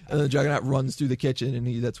tacos. And the Juggernaut runs through the kitchen,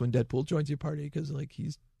 and that's when Deadpool joins your party because like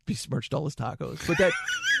he's besmirched all his tacos. But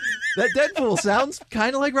that Deadpool sounds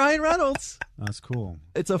kind of like Ryan Reynolds. That's cool.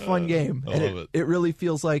 It's a fun game. I love it. It really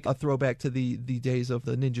feels like a throwback to the days of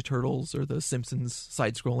the Ninja Turtles or the Simpsons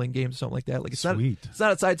side-scrolling games, something like that. Like it's Sweet. It's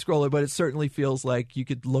not a side-scroller, but it certainly feels like you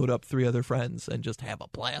could load up 3 other friends and just have a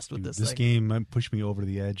blast with this thing. This game might push me over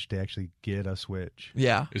the edge to actually get a Switch.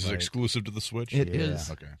 Yeah. Is it exclusive to the Switch? It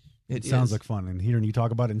is. Okay. It sounds like fun. And hearing you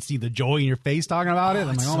talk about it and see the joy in your face talking about it,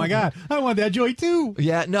 I'm like, oh my God, I want that joy too.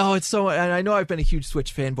 Yeah, no, it's so. And I know I've been a huge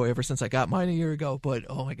Switch fanboy ever since I got mine a year ago. But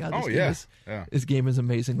oh my God, this game is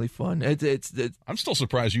amazingly fun. It's I'm still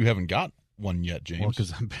surprised you haven't got one yet, James. Well,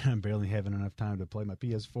 because I'm barely having enough time to play my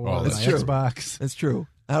PS4 Oh, and that's my true. Xbox. That's true.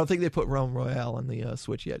 I don't think they put Realm Royale on the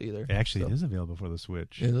Switch yet either. Actually, it is available for the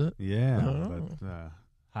Switch. Is it? Yeah, Oh. but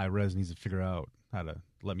High Res needs to figure out how to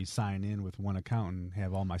let me sign in with one account and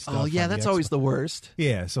have all my stuff. Oh yeah, on the that's always Xbox. the worst.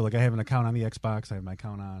 Yeah, so like I have an account on the Xbox, I have my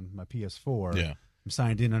account on my PS4. Yeah. I'm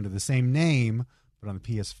signed in under the same name, but on the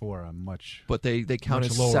PS4, I'm much. But they count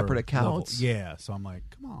much as lower separate accounts. level. Yeah, so I'm like,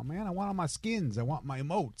 come on, man, I want all my skins. I want my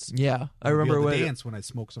emotes. Yeah, I I'll be remember able to when dance when I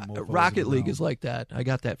smoke some mofos Rocket in the League realm. is like that. I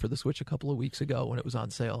got that for the Switch a couple of weeks ago when it was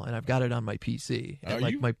on sale, and I've got it on my PC.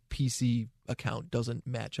 And my PC account doesn't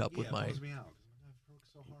match up with my. It blows me out. I worked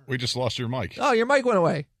so hard. We just lost your mic. Oh, your mic went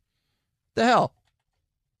away. The hell?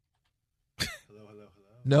 Hello.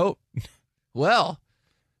 Nope. Well,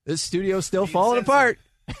 this studio's still falling apart.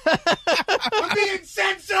 I'm being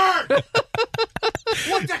censored.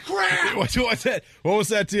 What the crap? What's that? What was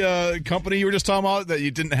that company you were just talking about that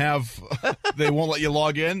you didn't have? They won't let you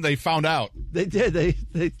log in. They found out. They did.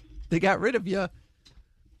 They got rid of you.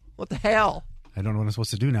 What the hell? I don't know what I'm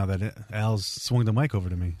supposed to do now that Al's swung the mic over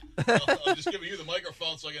to me. I'm just giving you the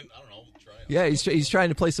microphone so I can, try it. Yeah, he's trying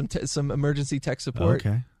to play some emergency tech support.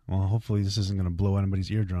 Okay. Well, hopefully this isn't going to blow anybody's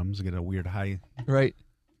eardrums. Get a weird high Right.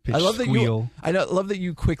 pitch I love squeal. love that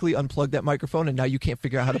you quickly unplugged that microphone and now you can't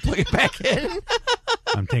figure out how to plug it back in.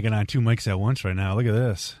 I'm taking on 2 mics at once right now. Look at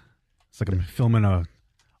this. It's like I'm filming a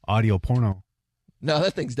audio porno. No,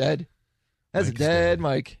 that thing's dead. That's Mic's a dead dead.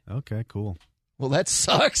 mic. Okay, cool. Well, that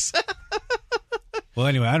sucks. Well,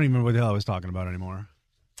 anyway, I don't even remember what the hell I was talking about anymore.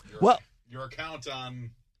 Well, Your account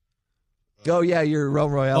on. oh yeah, your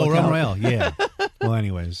Realm Royale. Oh, Realm account. Royale, yeah. Well,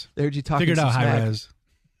 anyways, There'd you talking figured some out high smack. res.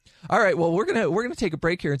 All right, well we're gonna take a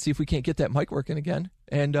break here and see if we can't get that mic working again,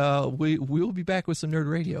 and we will be back with some Nerd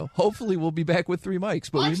Radio. Hopefully, we'll be back with 3 mics,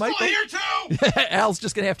 but we might. here too. Al's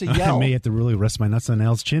just gonna have to I yell. may have to really rest my nuts on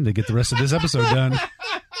Al's chin to get the rest of this episode done.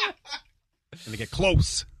 Gonna get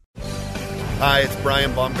close. Hi, it's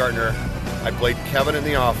Brian Baumgartner. I played Kevin in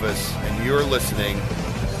The Office, and you're listening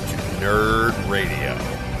to Nerd Radio.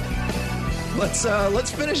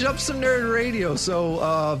 Let's finish up some Nerd Radio.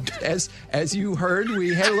 So as you heard,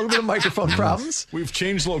 we had a little bit of microphone problems. We've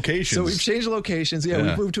changed locations. So we've changed locations. Yeah,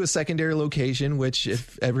 we've moved to a secondary location, which,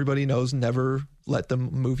 if everybody knows, never let them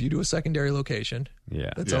move you to a secondary location.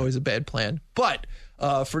 Yeah. That's always a bad plan. But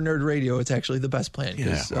for Nerd Radio, it's actually the best plan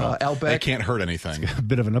because Al That Beck. can't hurt anything. A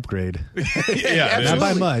bit of an upgrade. Yeah, it is. Not by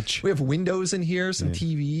absolutely. much. We have windows in here, some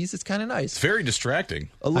TVs. It's kind of nice. It's very distracting.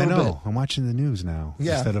 A I little know. I'm watching the news now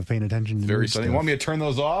Yeah. instead of paying attention to Very news sunny. stuff. You want me to turn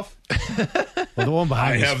those off? Well, the one I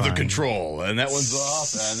behind me is have the fine. control, and that one's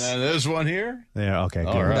off, and then this one here. Yeah, okay, good.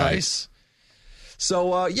 All bit right. nice.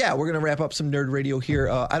 So yeah, we're gonna wrap up some Nerd Radio here.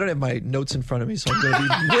 I don't have my notes in front of me, so I'm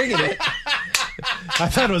gonna be winging it. I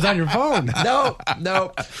thought it was on your phone. No.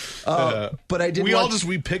 But I did. We all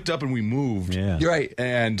we picked up and we moved. Yeah. You're right.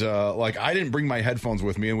 And I didn't bring my headphones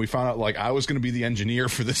with me, and we found out I was going to be the engineer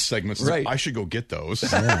for this segment. So Right. I should go get those.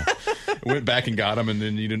 Went back and got them, and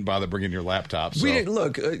then you didn't bother bringing your laptop. So. We didn't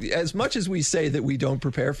look as much as we say that we don't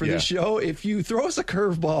prepare for this show. If you throw us a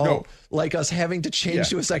curveball like us having to change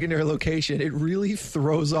to a secondary location, it really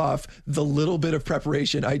throws off the little bit of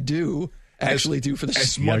preparation I do do for the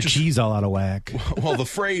as show. Your much as keys all out of whack. well, the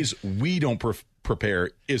phrase "we don't prepare"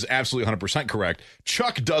 is absolutely 100% correct.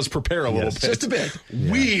 Chuck does prepare a little bit, Just a bit.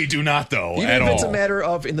 We do not, though, Even at if all. it's a matter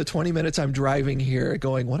of in the 20 minutes I'm driving here,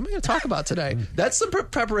 going, what am I going to talk about today? That's some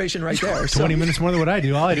preparation right there. 20 minutes more than what I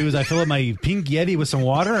do. All I do is I fill up my pink Yeti with some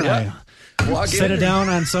water and I Walk set in. it down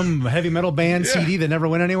on some heavy metal band CD that never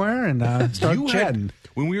went anywhere and start chatting.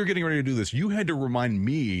 When we were getting ready to do this, you had to remind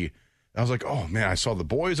me. I was like, oh, man, I saw The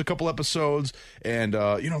Boys a couple episodes, and,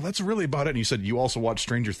 that's really about it. And you said you also watched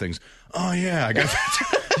Stranger Things. Oh, yeah, I got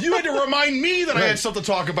that. You had to remind me that I had something to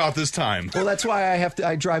talk about this time. Well, that's why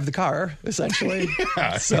I drive the car, essentially.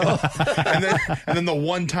 Yeah. So and then the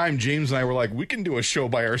one time James and I were like, we can do a show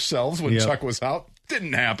by ourselves when Chuck was out.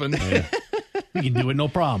 Didn't happen. Yeah. We can do it, no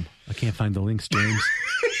problem. I can't find the links, James.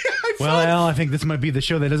 Well, Al, I think this might be the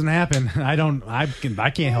show that doesn't happen. I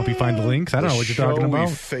can't help you find the links. I don't know what you're talking We about.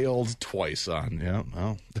 failed twice on. Yeah,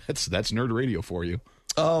 well, that's Nerd Radio for you.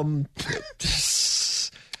 All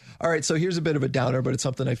right, so here's a bit of a downer, but it's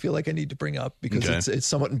something I feel like I need to bring up because it's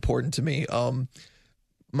somewhat important to me.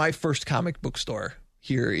 My first comic book store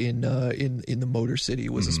here in the Motor City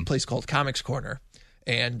was this place called Comics Corner.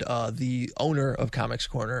 And the owner of Comics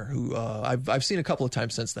Corner, who I've seen a couple of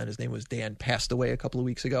times since then, his name was Dan, passed away a couple of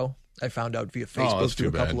weeks ago. I found out via Facebook through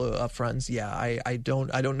a couple of friends. Yeah, I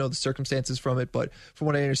don't know the circumstances from it, but from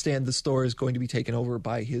what I understand, the store is going to be taken over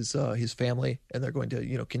by his family, and they're going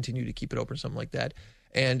to continue to keep it open or something like that.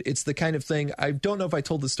 And it's the kind of thing, I don't know if I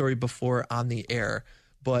told the story before on the air,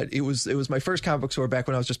 but it was my first comic book store back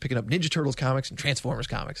when I was just picking up Ninja Turtles comics and Transformers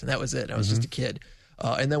comics, and that was it. I was just a kid.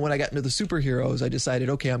 And then when I got into the superheroes, I decided,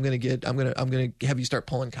 okay, I'm gonna have you start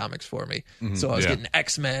pulling comics for me. So I was getting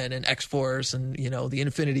X-Men and X-Force, and the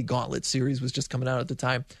Infinity Gauntlet series was just coming out at the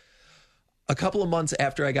time. A couple of months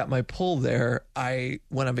after I got my pull there, I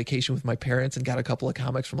went on vacation with my parents and got a couple of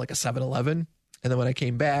comics from like a 7-Eleven. And then when I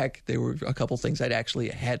came back, there were a couple things I'd actually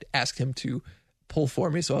had asked him to pull for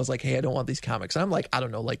me. So I was like, hey, I don't want these comics. And I'm like, I don't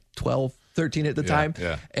know, like 12, 13 at the time.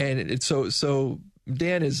 Yeah. And it's so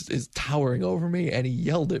Dan is towering over me, and he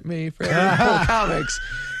yelled at me for having to pull comics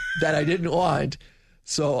that I didn't want.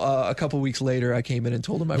 So a couple weeks later, I came in and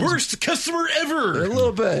told him I was worst customer ever. A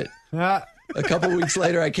little bit. A couple weeks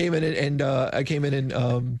later, I came in and told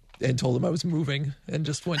him I was moving, and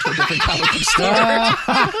just went to a different comic book store.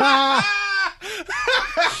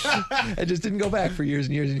 I just didn't go back for years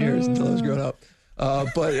and years and years until I was grown up.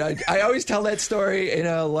 But I always tell that story,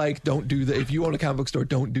 like, don't do that. If you own a comic book store,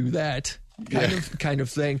 don't do that. Kind of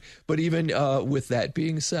thing. But even with that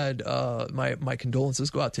being said, my condolences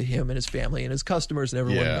go out to him and his family and his customers and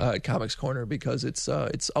everyone at Comics Corner, because it's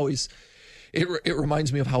always it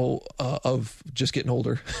reminds me of how of just getting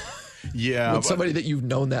older. Yeah, with somebody that you've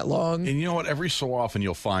known that long. And you know what? Every so often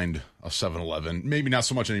you'll find a 7-Eleven. Maybe not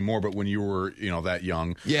so much anymore, but when you were that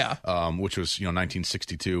young, which was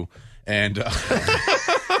 1962, and.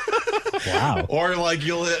 Wow. Or like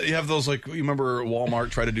you have those, like, you remember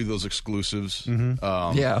Walmart try to do those exclusives.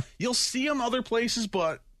 You'll see them other places,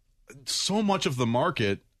 but so much of the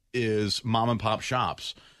market is mom and pop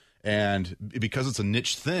shops, and because it's a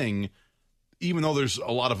niche thing, even though there's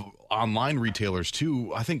a lot of online retailers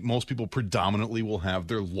too, I think most people predominantly will have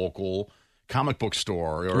their local comic book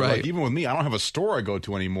store, or like, even with me, I don't have a store I go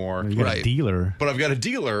to anymore. You got a dealer, but I've got a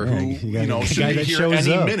dealer who should be here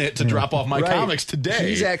any minute to drop off my comics today.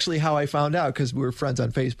 He's actually how I found out, because we were friends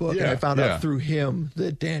on Facebook, and I found out through him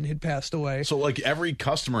that Dan had passed away. So like every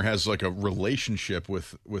customer has like a relationship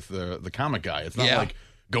with the comic guy. It's not like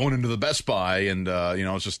going into the Best Buy and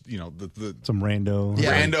it's just the some rando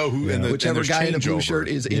who and whichever guy in a blue shirt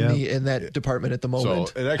is in that department at the moment.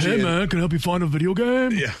 So it actually, hey man, can I help you find a video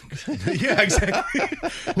game? Yeah, exactly.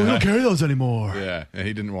 We don't carry those anymore. Yeah, and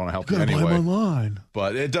he didn't want to help you anyway. Buy them online.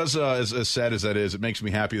 But it does, as sad as that is, it makes me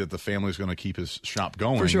happy that the family's going to keep his shop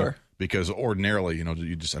going. For sure. Because ordinarily,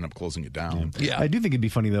 you just end up closing it down. Yeah. I do think it'd be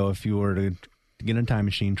funny though if you were to get in a time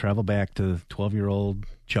machine, travel back to 12-year-old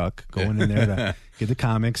Chuck, going in there to get the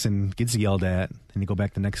comics, and gets yelled at, and you go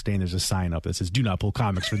back the next day and there's a sign up that says, do not pull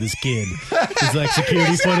comics for this kid. There's like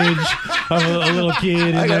security footage of a little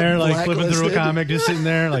kid in there, like flipping through a comic, just sitting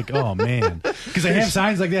there like, oh man. Because they have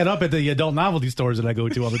signs like that up at the adult novelty stores that I go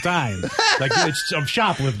to all the time. Like, it's of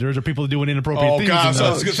shoplifters or people doing inappropriate things. Oh god, so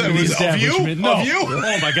I was going to say, was of you? No. Of you?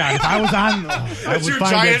 Oh my god, if I was on, I would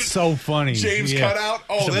find that so funny. James cutout?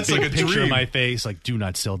 Oh, just that's a like a picture dream. of my face, like, do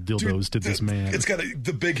not sell dildos to this man. It's got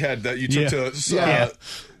the big head that you took to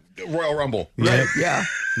Royal Rumble. Right? Yeah.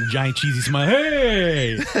 The giant cheesy smile.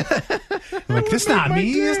 Hey! I'm like, that's not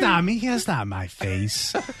me. That's not me. That's not my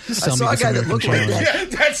face. I saw a guy that looked like that. Yeah,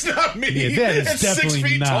 that's not me. Yeah, that is that's definitely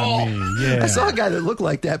 6 feet not tall. me. Yeah. I saw a guy that looked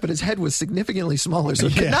like that, but his head was significantly smaller, so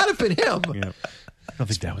it could not have been him. Yeah. I don't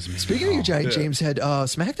think that was me. Speaking of your giant James head,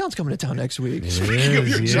 SmackDown's coming to town next week. Speaking of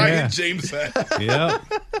your giant James head. Yep.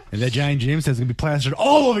 And that giant James head's going to be plastered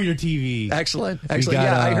all over your TV. Excellent. I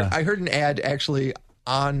heard an ad actually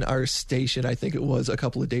on our station, I think it was a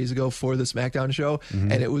couple of days ago, for the SmackDown show,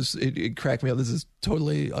 and it cracked me up. This is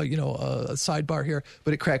totally a sidebar here,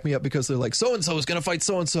 but it cracked me up because they're like, so and so is going to fight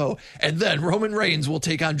so and then Roman Reigns will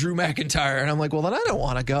take on Drew McIntyre, and I'm like, well, then I don't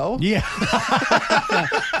want to go. Yeah. I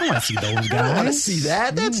want to see those guys. I don't want to see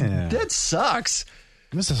that. That sucks.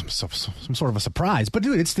 This is some sort of a surprise. But,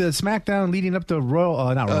 dude, it's the SmackDown leading up to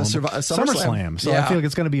SummerSlam. So I feel like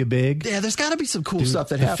it's going to be a big... Yeah, there's got to be some cool stuff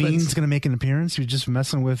that happens. The Fiend's going to make an appearance. He was just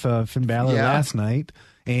messing with Finn Balor last night.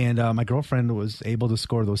 And my girlfriend was able to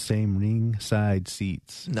score those same ringside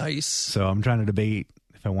seats. Nice. So I'm trying to debate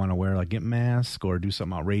if I want to wear like Gimp mask or do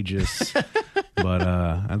something outrageous. But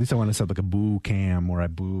at least I want to set up like a boo cam where I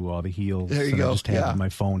boo all the heels. There you go. I just have my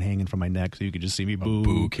phone hanging from my neck so you could just see me boo. A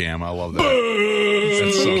boo cam. I love that.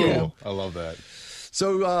 That's so cool. I love that.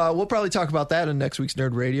 So we'll probably talk about that in next week's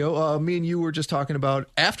Nerd Radio. Me and you were just talking about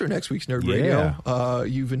after next week's Nerd Radio.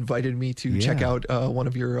 You've invited me to check out one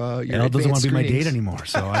of your Al doesn't want to be my date anymore,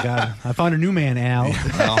 so I found a new man, Al.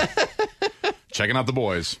 Well, checking out the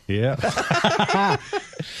boys. Yeah.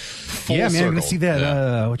 Full man, circle. I'm going to see that,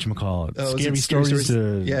 whatchamacallit? Scary Stories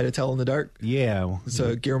to Tell in the Dark. Yeah. It's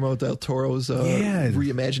Guillermo del Toro's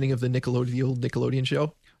reimagining of the old Nickelodeon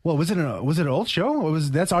show. Well, was it an old show?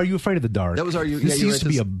 That's Are You Afraid of the Dark? That was Are You? This used to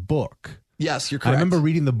be a book. Yes, you're correct. I remember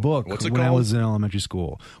reading the book when I called? was in elementary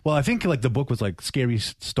school. Well, I think like the book was like Scary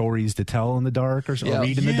Stories to Tell in the Dark or something. Or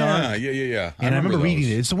Read in the Dark. Yeah. And I remember reading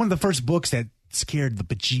it. It's one of the first books that scared the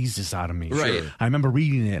bejesus out of me. Right. I remember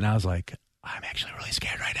reading it and I was like, I'm actually really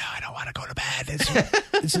scared right now. I don't want to go to bed.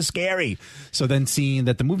 This is scary. So then seeing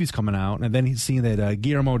that the movie's coming out and then seeing that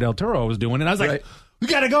Guillermo del Toro was doing it, I was like, we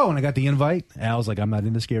got to go. And I got the invite. Al's like, I'm not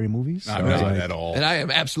into scary movies. I'm not at all. And I am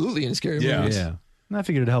absolutely into scary movies. Yeah. And I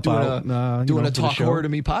figured it'd help out. Doing a Talk Horror to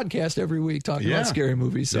Me podcast every week talking about scary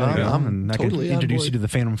movies. So I'm totally I can introduce you to the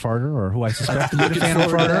Phantom Farter or who I suspect to be the Phantom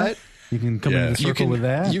Farter. You can come into the circle with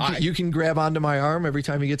that. You can grab onto my arm every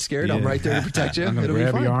time you get scared. I'm right there to protect you. I'm going to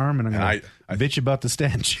grab your arm and I'm going to bitch about the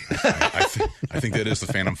stench. I think that is the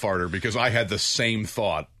Phantom Farter because I had the same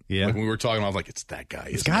thought. Yeah. Like when we were talking, I was like, it's that guy.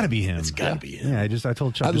 It's got to be him. It's got to be him. Yeah, I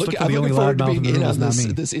told Chuck, I'm looking forward to being in on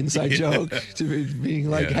this inside joke, to being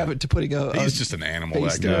like, putting a... He's just an animal,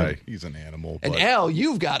 that guy. He's an animal. And Al,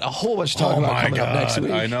 you've got a whole bunch to talk about coming up next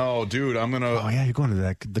week. I know, dude. I'm going to... Oh, yeah, you're going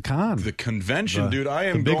to the con. The convention, dude. I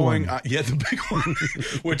am going... the big one,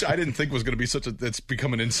 which I didn't think was going to be such a... It's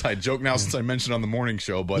become an inside joke now since I mentioned on the morning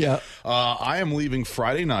show. But I am leaving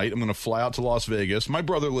Friday night. I'm going to fly out to Las Vegas. My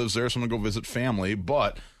brother lives there, so I'm going to go visit family.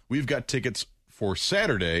 But we've got tickets for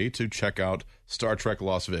Saturday to check out Star Trek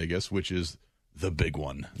Las Vegas, which is the big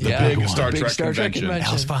one. The big Star Trek convention.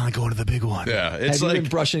 Al's finally going to the big one. Yeah, it's Have you been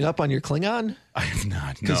brushing up on your Klingon? I have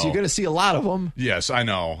not, because you're going to see a lot of them. Yes, I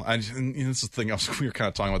know. And this is the thing. We were kind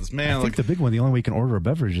of talking about this. Man, I think the big one, the only way you can order a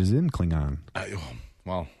beverage is in Klingon.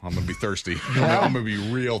 Well, I'm going to be thirsty. I'm going to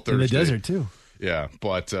be real thirsty. In the desert, too. Yeah,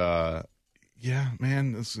 but,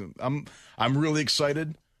 man, I'm really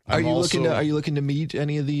excited. Are you looking to meet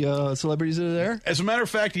any of the celebrities that are there? As a matter of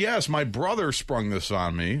fact, yes. My brother sprung this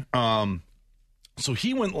on me. So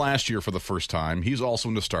he went last year for the first time. He's also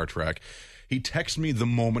into Star Trek. He texted me the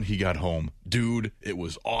moment he got home. Dude, it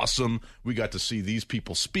was awesome. We got to see these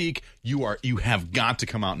people speak. You have got to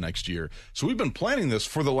come out next year. So we've been planning this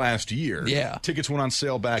for the last year. Yeah. Tickets went on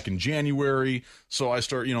sale back in January. So I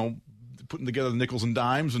start, putting together the nickels and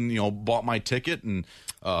dimes and, bought my ticket and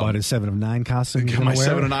bought a 7 of 9 costume. Got my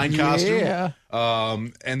 7 of 9 costume. Yeah.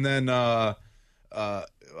 And then I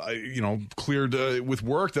cleared with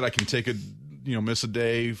work that I can take miss a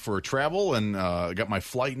day for travel and got my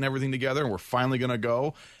flight and everything together and we're finally going to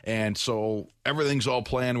go. And so everything's all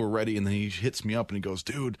planned. We're ready. And then he hits me up and he goes,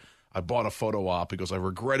 dude, I bought a photo op. He goes, I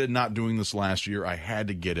regretted not doing this last year. I had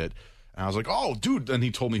to get it. And I was like, oh, dude. And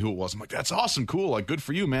he told me who it was. I'm like, that's awesome. Cool. Like, good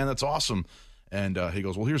for you, man. That's awesome. And he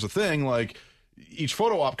goes, well, here's the thing. Like, each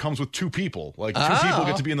photo op comes with 2 people. Like, 2 people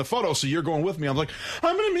get to be in the photo, so you're going with me. I'm like,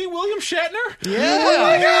 I'm going to meet William Shatner? Yeah. Oh,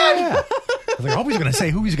 my God. I was like, I hope he's going to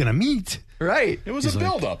say who he's going to meet. Right. It was a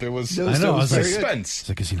build-up. It was I know. I was like, suspense. It's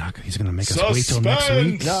like, he's going to make us wait till next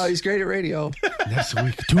week? No, he's great at radio. Next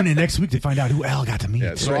week. Tune in next week to find out who Al got to meet.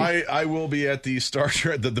 Yeah, so I will be at the Star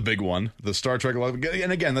Trek, the big one, the Star Trek.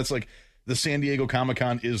 And again, that's like the San Diego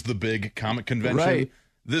Comic-Con is the big comic convention. Right.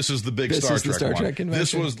 This is the big Star Trek one.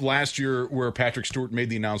 This was last year where Patrick Stewart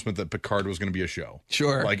made the announcement that Picard was going to be a show.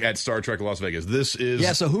 Sure. Like at Star Trek Las Vegas. This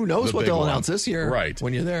is so who knows what they'll announce this year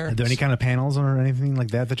when you're there. Are there any kind of panels or anything like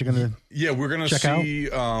that you're going to Yeah, we're going to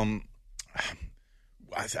see...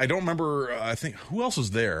 I don't remember. I think who else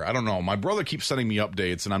is there? I don't know. My brother keeps sending me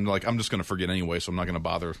updates, and I'm like, I'm just going to forget anyway, so I'm not going to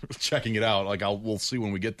bother checking it out. Like, we'll see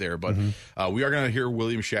when we get there. But we are going to hear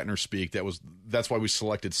William Shatner speak. That's why we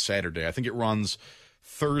selected Saturday. I think it runs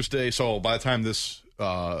Thursday. So by the time this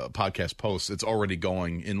podcast posts, it's already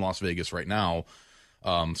going in Las Vegas right now.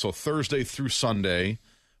 So Thursday through Sunday.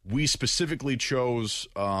 We specifically chose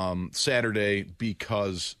Saturday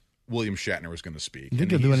because William Shatner was going to speak. You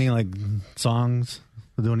think he'll do any songs?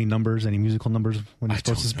 Will do any numbers, any musical numbers when he's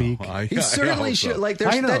supposed to speak? He certainly should. Like,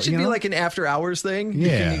 that should be like an after hours thing.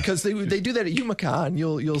 Yeah, because they do that at UMaCon.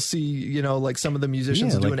 You'll see like some of the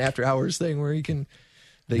musicians do an after hours thing where you can.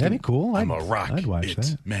 That'd be cool. I'm a rock. I'd watch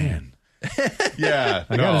that. Man. Yeah,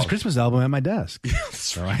 I got his Christmas album at my desk,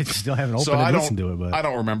 so I still haven't opened and listened to it. But I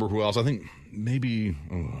don't remember who else. I think maybe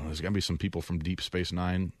there's got to be some people from Deep Space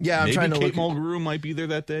Nine. Yeah, I'm maybe trying to Kate look. Mulgrew might be there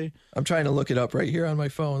that day. I'm trying to look it up right here on my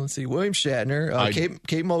phone. Let's see. William Shatner,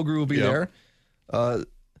 Kate Mulgrew will be there.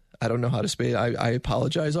 I don't know how to spell it. I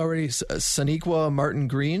apologize already. Sonequa Martin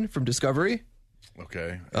Green from Discovery.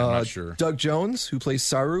 Okay, I'm not sure. Doug Jones, who plays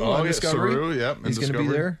Saru on Discovery. Saru, he's going to be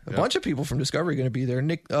there. A bunch of people from Discovery are going to be there.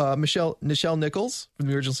 Nichelle Nichols from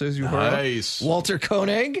the original series. Nice. Walter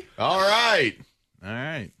Koenig. All right.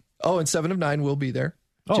 Oh, and 7 of 9 will be there.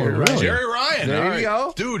 Oh, Jerry Ryan. Jerry Ryan. There you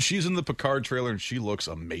go. Dude, she's in the Picard trailer and she looks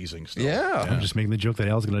amazing still. Yeah. I'm just making the joke that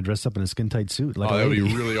Al's going to dress up in a skin-tight suit. Like that would be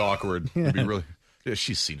really awkward. It'd be really... Yeah,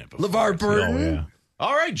 she's seen it before. LeVar Burton. Oh, yeah.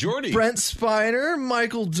 All right, Jordy. Brent Spiner,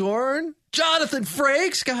 Michael Dorn, Jonathan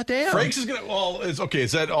Frakes. Goddamn. Frakes is going to... Well, it's okay.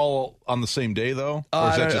 Is that all on the same day, though? Or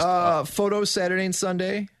is that just... photos Saturday and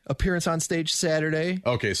Sunday. Appearance on stage Saturday.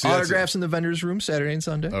 Okay. So autographs in the vendor's room Saturday and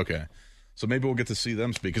Sunday. Okay. So maybe we'll get to see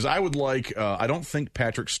them speak. Because I would like... I don't think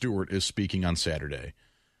Patrick Stewart is speaking on Saturday.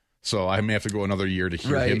 So I may have to go another year to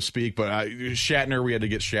hear him speak. But Shatner, we had to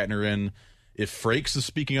get Shatner in. If Frakes is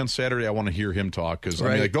speaking on Saturday, I want to hear him talk. Because I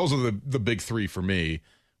mean, like, those are the big three for me.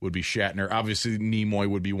 Would be Shatner. Obviously, Nimoy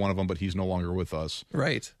would be one of them, but he's no longer with us.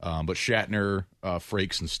 Right. But Shatner,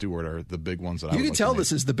 Frakes, and Stewart are the big ones that you can tell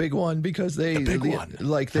this is the big one because they the big one.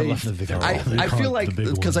 Like they. I feel like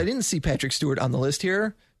because I didn't see Patrick Stewart on the list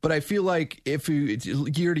here, but I feel like if you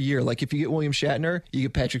year to year, like if you get William Shatner, you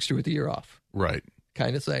get Patrick Stewart the year off, right?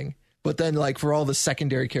 Kind of thing. But then, like, for all the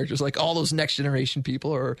secondary characters, like all those Next Generation people,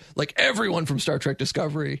 or like everyone from Star Trek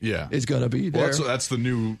Discovery is going to be there. Well, that's the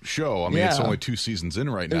new show. I mean, it's only 2 seasons in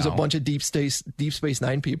right now. There's a bunch of Deep Space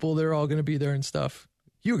Nine people. They're all going to be there and stuff.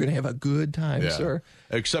 You're going to have a good time, sir.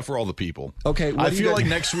 Except for all the people. Okay. I feel like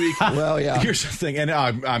next week. Well, yeah. Here's the thing, and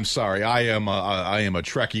I'm sorry. I am a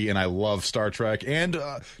Trekkie, and I love Star Trek. And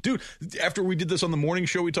dude, after we did this on the morning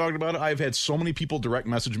show, we talked about it. I've had so many people direct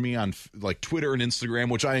message me on like Twitter and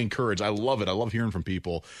Instagram, which I encourage. I love it. I love hearing from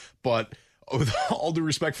people, but. With all due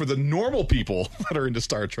respect for the normal people that are into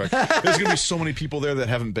Star Trek, there's going to be so many people there that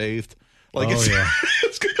haven't bathed. Like it's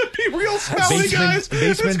going to be real smelly, guys.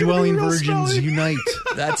 Basement dwelling virgins unite.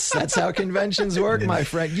 That's how conventions work, my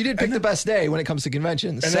friend. You did pick the best day when it comes to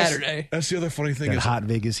conventions, Saturday. That's the other funny thing. That hot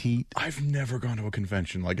Vegas heat. I've never gone to a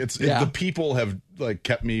convention. Like the people have like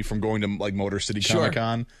kept me from going to like Motor City Comic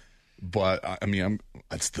Con, but I mean,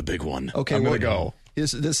 that's the big one. Okay, I'm going to go.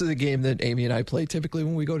 This is a game that Amy and I play typically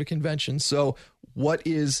when we go to conventions. So, what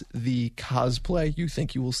is the cosplay you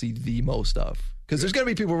think you will see the most of? Because there's going to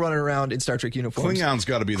be people running around in Star Trek uniforms. Klingons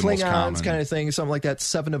got to be the most common. Klingons kind of thing, something like that.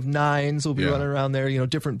 7 of 9s will be running around there,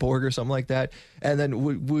 different Borg or something like that. And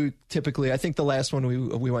then we typically, I think the last one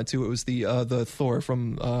we went to, it was the Thor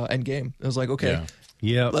from Endgame. It was like, okay.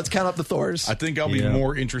 Yeah. Let's count up the Thors. I think I'll be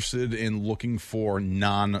more interested in looking for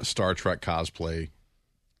non-Star Trek cosplay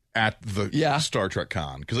at the Star Trek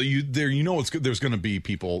Con, because it's good. There's going to be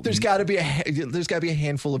people. There's got to be a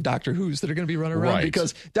handful of Doctor Who's that are going to be running around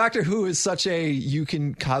because Doctor Who is such you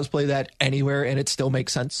can cosplay that anywhere and it still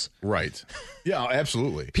makes sense. Right. Yeah,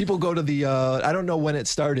 absolutely. People go to the I don't know when it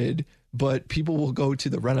started, but people will go to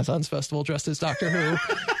the Renaissance Festival dressed as Doctor Who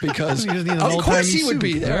because of course he would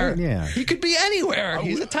be there. Right? Yeah. He could be anywhere.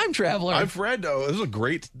 He's a time traveler. I've read this is a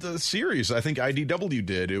great series. I think IDW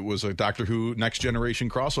did. It was a Doctor Who Next Generation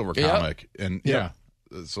crossover comic, and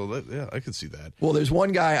so I could see that. Well, there's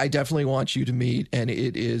one guy I definitely want you to meet, and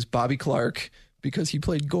it is Bobby Clark because he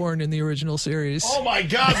played Gorn in the original series. Oh my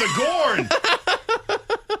God, the Gorn!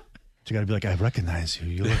 You got to be like, I recognize you.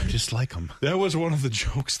 You look just like him. That was one of the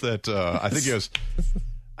jokes that I think it was.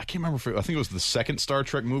 I can't remember. I think it was the second Star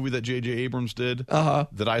Trek movie that J.J. Abrams did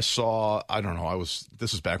that I saw. I don't know.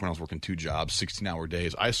 This was back when I was working 2 jobs, 16-hour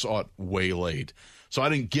days. I saw it way late, so I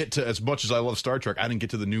didn't get to, as much as I love Star Trek, I didn't get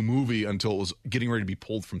to the new movie until it was getting ready to be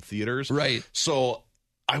pulled from theaters. Right. So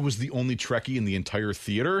I was the only Trekkie in the entire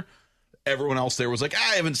theater. Everyone else there was like,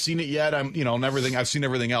 I haven't seen it yet. And everything. I've seen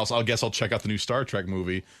everything else. I guess I'll check out the new Star Trek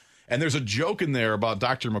movie. And there's a joke in there about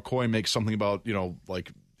Dr. McCoy makes something about, like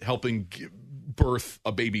helping birth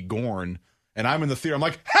a baby Gorn. And I'm in the theater. I'm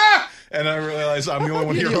like, ha! And I realize I'm the only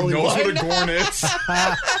one here who knows what a Gorn is.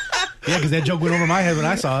 Yeah, because that joke went over my head when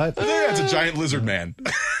I saw it. Yeah, it's a giant lizard man.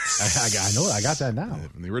 I know it. I got that now.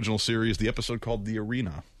 In the original series, the episode called The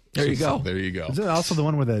Arena. There you go. There you go. Is it also the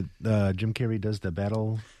one where Jim Carrey does the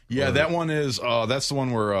battle? Yeah, that one is. That's the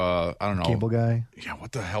one where I don't know. Cable guy. Yeah,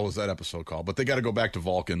 what the hell is that episode called? But they got to go back to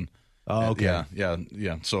Vulcan. Oh, okay.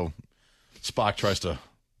 Yeah. So Spock tries to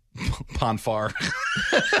Ponfar.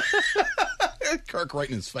 Kirk right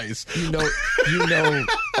in his face. You know,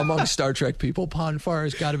 among Star Trek people, pon farr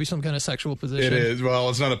has got to be some kind of sexual position. It is. Well,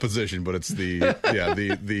 it's not a position, but it's the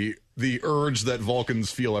urge that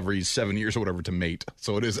Vulcans feel every 7 years or whatever to mate.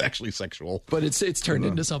 So it is actually sexual. But it's turned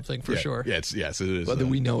into something for sure. Yeah, yes, it is. Whether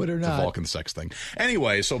we know it or not. It's a Vulcan sex thing.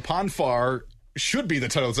 Anyway, so pon farr should be the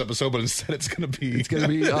title of this episode, but instead it's going to be checking out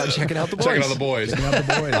the boys. Checking out the boys. Checking out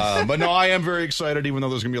the boys. But no, I am very excited, even though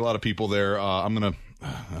there's going to be a lot of people there. I'll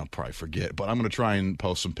probably forget, but I'm going to try and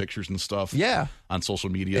post some pictures and stuff on social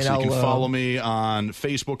media. And so you can follow me on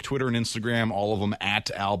Facebook, Twitter, and Instagram, all of them at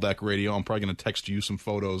Albeck Radio. I'm probably going to text you some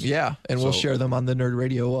photos. Yeah, and we'll share them on the Nerd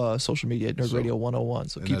Radio social media at Nerd Radio 101.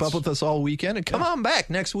 So keep up with us all weekend and come on back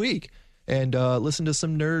next week and listen to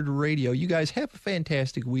some Nerd Radio. You guys have a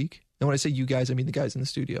fantastic week. And when I say you guys, I mean the guys in the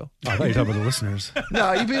studio. I thought you were talking about the listeners.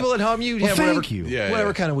 No, you people at home, you have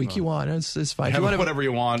whatever kind of week you want. It's fine. Have whatever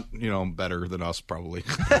you want, better than us, probably.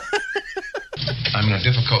 I'm in a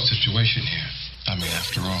difficult situation here. I mean,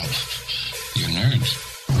 after all, you're nerds.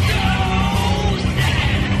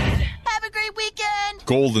 Have a great weekend.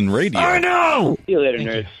 Golden Radio. I know. See you later,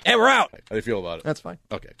 nerds. And we're out. How do you feel about it? That's fine.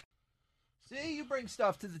 Okay. See, you bring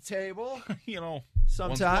stuff to the table. Once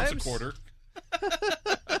Sometimes. a quarter.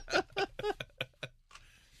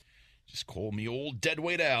 Just call me old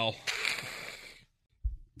deadweight Al.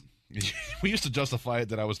 We used to justify it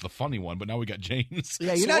that I was the funny one, but now we got James.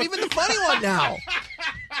 Yeah, you're not even the funny one now.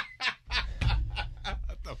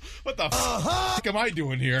 What the fuck am I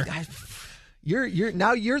doing here? You're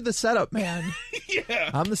the setup man.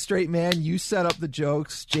 Yeah. I'm the straight man. You set up the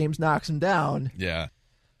jokes. James knocks them down. Yeah.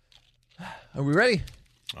 Are we ready?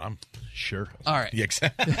 I'm sure. All right. Yeah,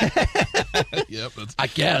 exactly. Yep. I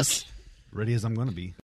guess. Ready as I'm going to be.